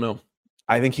going? I don't know.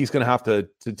 I think he's going to have to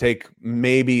take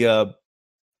maybe a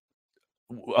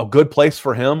good place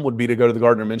for him would be to go to the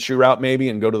Gardner Minshew route maybe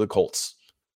and go to the Colts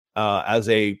as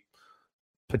a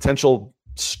potential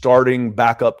starting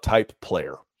backup type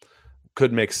player.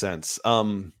 Could make sense.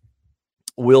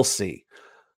 We'll see.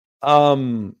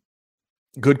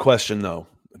 Good question though.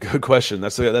 Good question.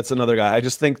 That's another guy. I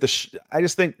just think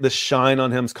the shine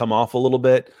on him's come off a little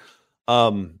bit.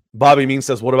 Bobby Mean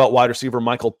says, what about wide receiver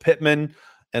Michael Pittman?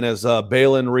 And as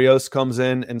Balin Rios comes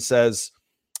in and says,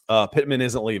 Pittman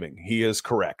isn't leaving. He is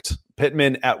correct.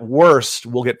 Pittman at worst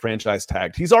will get franchise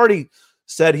tagged. He's already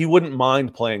said he wouldn't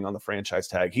mind playing on the franchise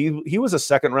tag. He was a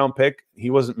second round pick. He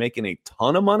wasn't making a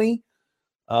ton of money.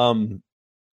 And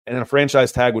a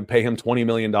franchise tag would pay him $20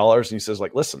 million. And he says,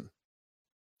 like, listen,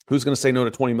 who's going to say no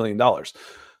to $20 million?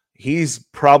 He's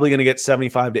probably going to get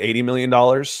 $75 to $80 million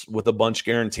with a bunch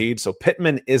guaranteed. So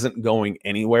Pittman isn't going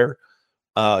anywhere.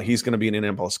 He's going to be an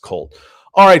Indianapolis Colt.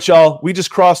 All right, y'all. We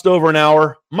just crossed over an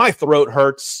hour. My throat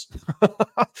hurts.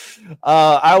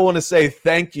 I want to say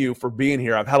thank you for being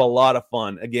here. I've had a lot of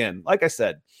fun. Again, like I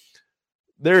said,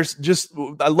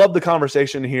 I love the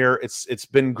conversation here. It's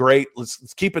been great.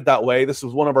 Let's keep it that way. This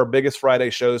was one of our biggest Friday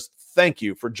shows. Thank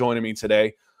you for joining me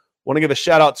today. Want to give a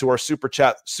shout out to our super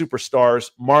chat superstars,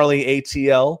 Marley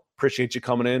ATL. Appreciate you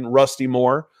coming in. Rusty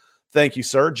Moore. Thank you,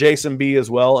 sir. Jason B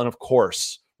as well. And of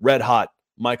course, Red Hot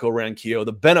Michael Ranquillo,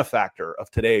 the benefactor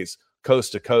of today's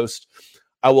Coast to Coast.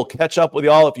 I will catch up with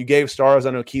y'all if you gave stars.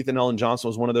 I know Keith and Ellen Johnson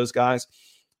was one of those guys.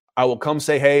 I will come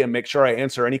say hey and make sure I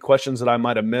answer any questions that I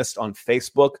might have missed on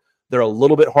Facebook. They're a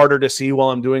little bit harder to see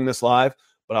while I'm doing this live,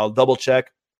 but I'll double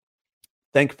check.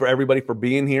 Thank you for everybody for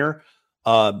being here.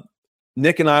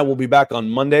 Nick and I will be back on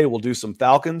Monday. We'll do some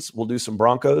Falcons. We'll do some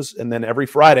Broncos. And then every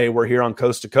Friday, we're here on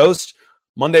Coast to Coast.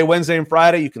 Monday, Wednesday, and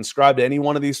Friday, you can subscribe to any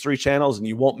one of these 3 channels and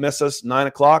you won't miss us, 9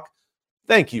 o'clock.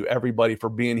 Thank you, everybody, for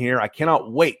being here. I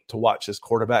cannot wait to watch this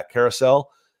quarterback carousel.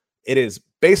 It is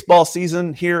baseball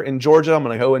season here in Georgia. I'm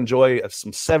going to go enjoy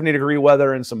some 70-degree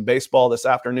weather and some baseball this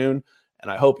afternoon. And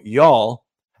I hope y'all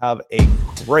have a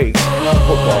great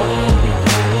football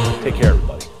week. Take care,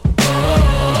 everybody.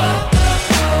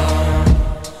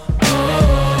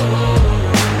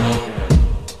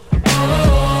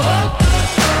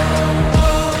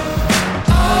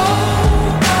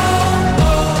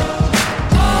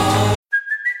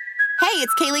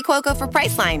 It's Kaylee Cuoco for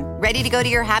Priceline. Ready to go to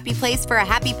your happy place for a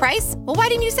happy price? Well, why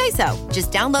didn't you say so?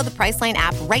 Just download the Priceline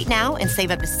app right now and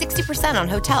save up to 60% on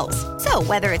hotels. So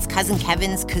whether it's Cousin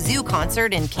Kevin's Kazoo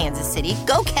Concert in Kansas City,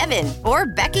 go Kevin, or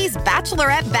Becky's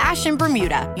Bachelorette Bash in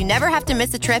Bermuda, you never have to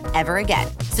miss a trip ever again.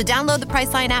 So download the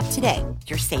Priceline app today.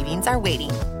 Your savings are waiting.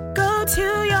 Go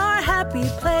to your happy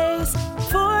place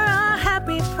for a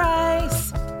happy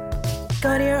price.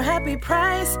 Go to your happy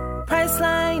price,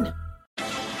 Priceline.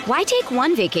 Why take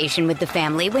one vacation with the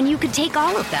family when you could take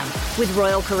all of them? With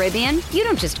Royal Caribbean, you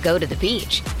don't just go to the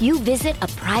beach. You visit a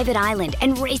private island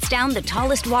and race down the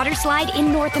tallest water slide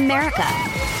in North America.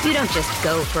 You don't just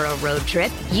go for a road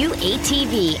trip. You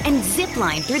ATV and zip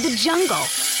line through the jungle.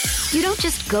 You don't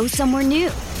just go somewhere new.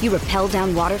 You rappel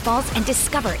down waterfalls and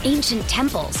discover ancient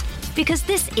temples. Because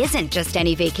this isn't just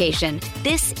any vacation.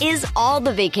 This is all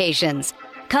the vacations.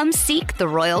 Come seek the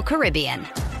Royal Caribbean.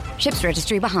 Ships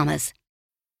Registry, Bahamas.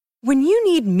 When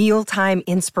you need mealtime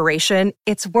inspiration,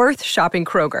 it's worth shopping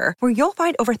Kroger, where you'll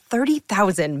find over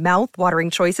 30,000 mouth-watering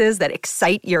choices that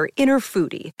excite your inner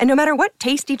foodie. And no matter what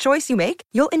tasty choice you make,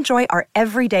 you'll enjoy our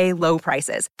everyday low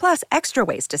prices, plus extra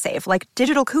ways to save, like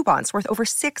digital coupons worth over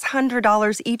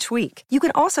 $600 each week. You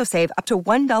can also save up to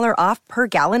 $1 off per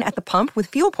gallon at the pump with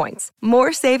fuel points.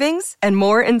 More savings and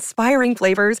more inspiring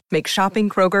flavors make shopping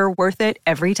Kroger worth it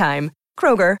every time.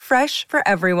 Kroger, fresh for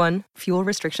everyone. Fuel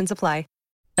restrictions apply.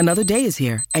 Another day is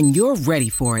here, and you're ready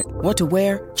for it. What to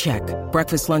wear? Check.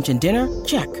 Breakfast, lunch, and dinner?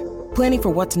 Check. Planning for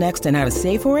what's next and how to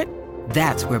save for it?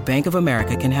 That's where Bank of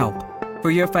America can help. For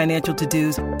your financial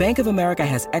to-dos, Bank of America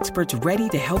has experts ready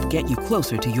to help get you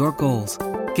closer to your goals.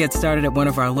 Get started at one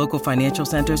of our local financial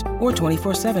centers or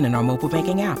 24/7 in our mobile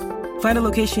banking app. Find a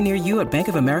location near you at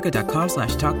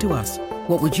bankofamerica.com/talktous.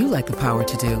 What would you like the power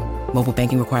to do? Mobile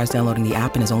banking requires downloading the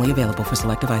app and is only available for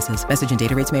select devices. Message and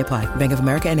data rates may apply. Bank of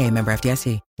America NA, member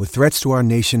FDIC. With threats to our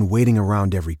nation waiting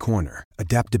around every corner,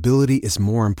 adaptability is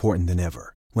more important than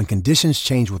ever. When conditions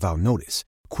change without notice,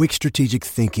 quick strategic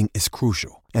thinking is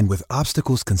crucial. And with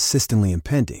obstacles consistently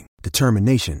impending,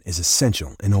 determination is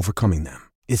essential in overcoming them.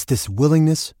 It's this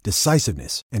willingness,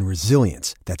 decisiveness, and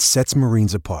resilience that sets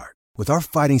Marines apart. With our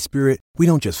fighting spirit, we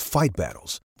don't just fight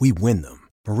battles, we win them.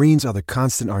 Marines are the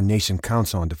constant our nation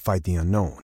counts on to fight the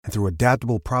unknown. And through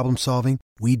adaptable problem solving,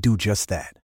 we do just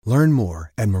that. Learn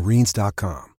more at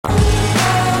marines.com.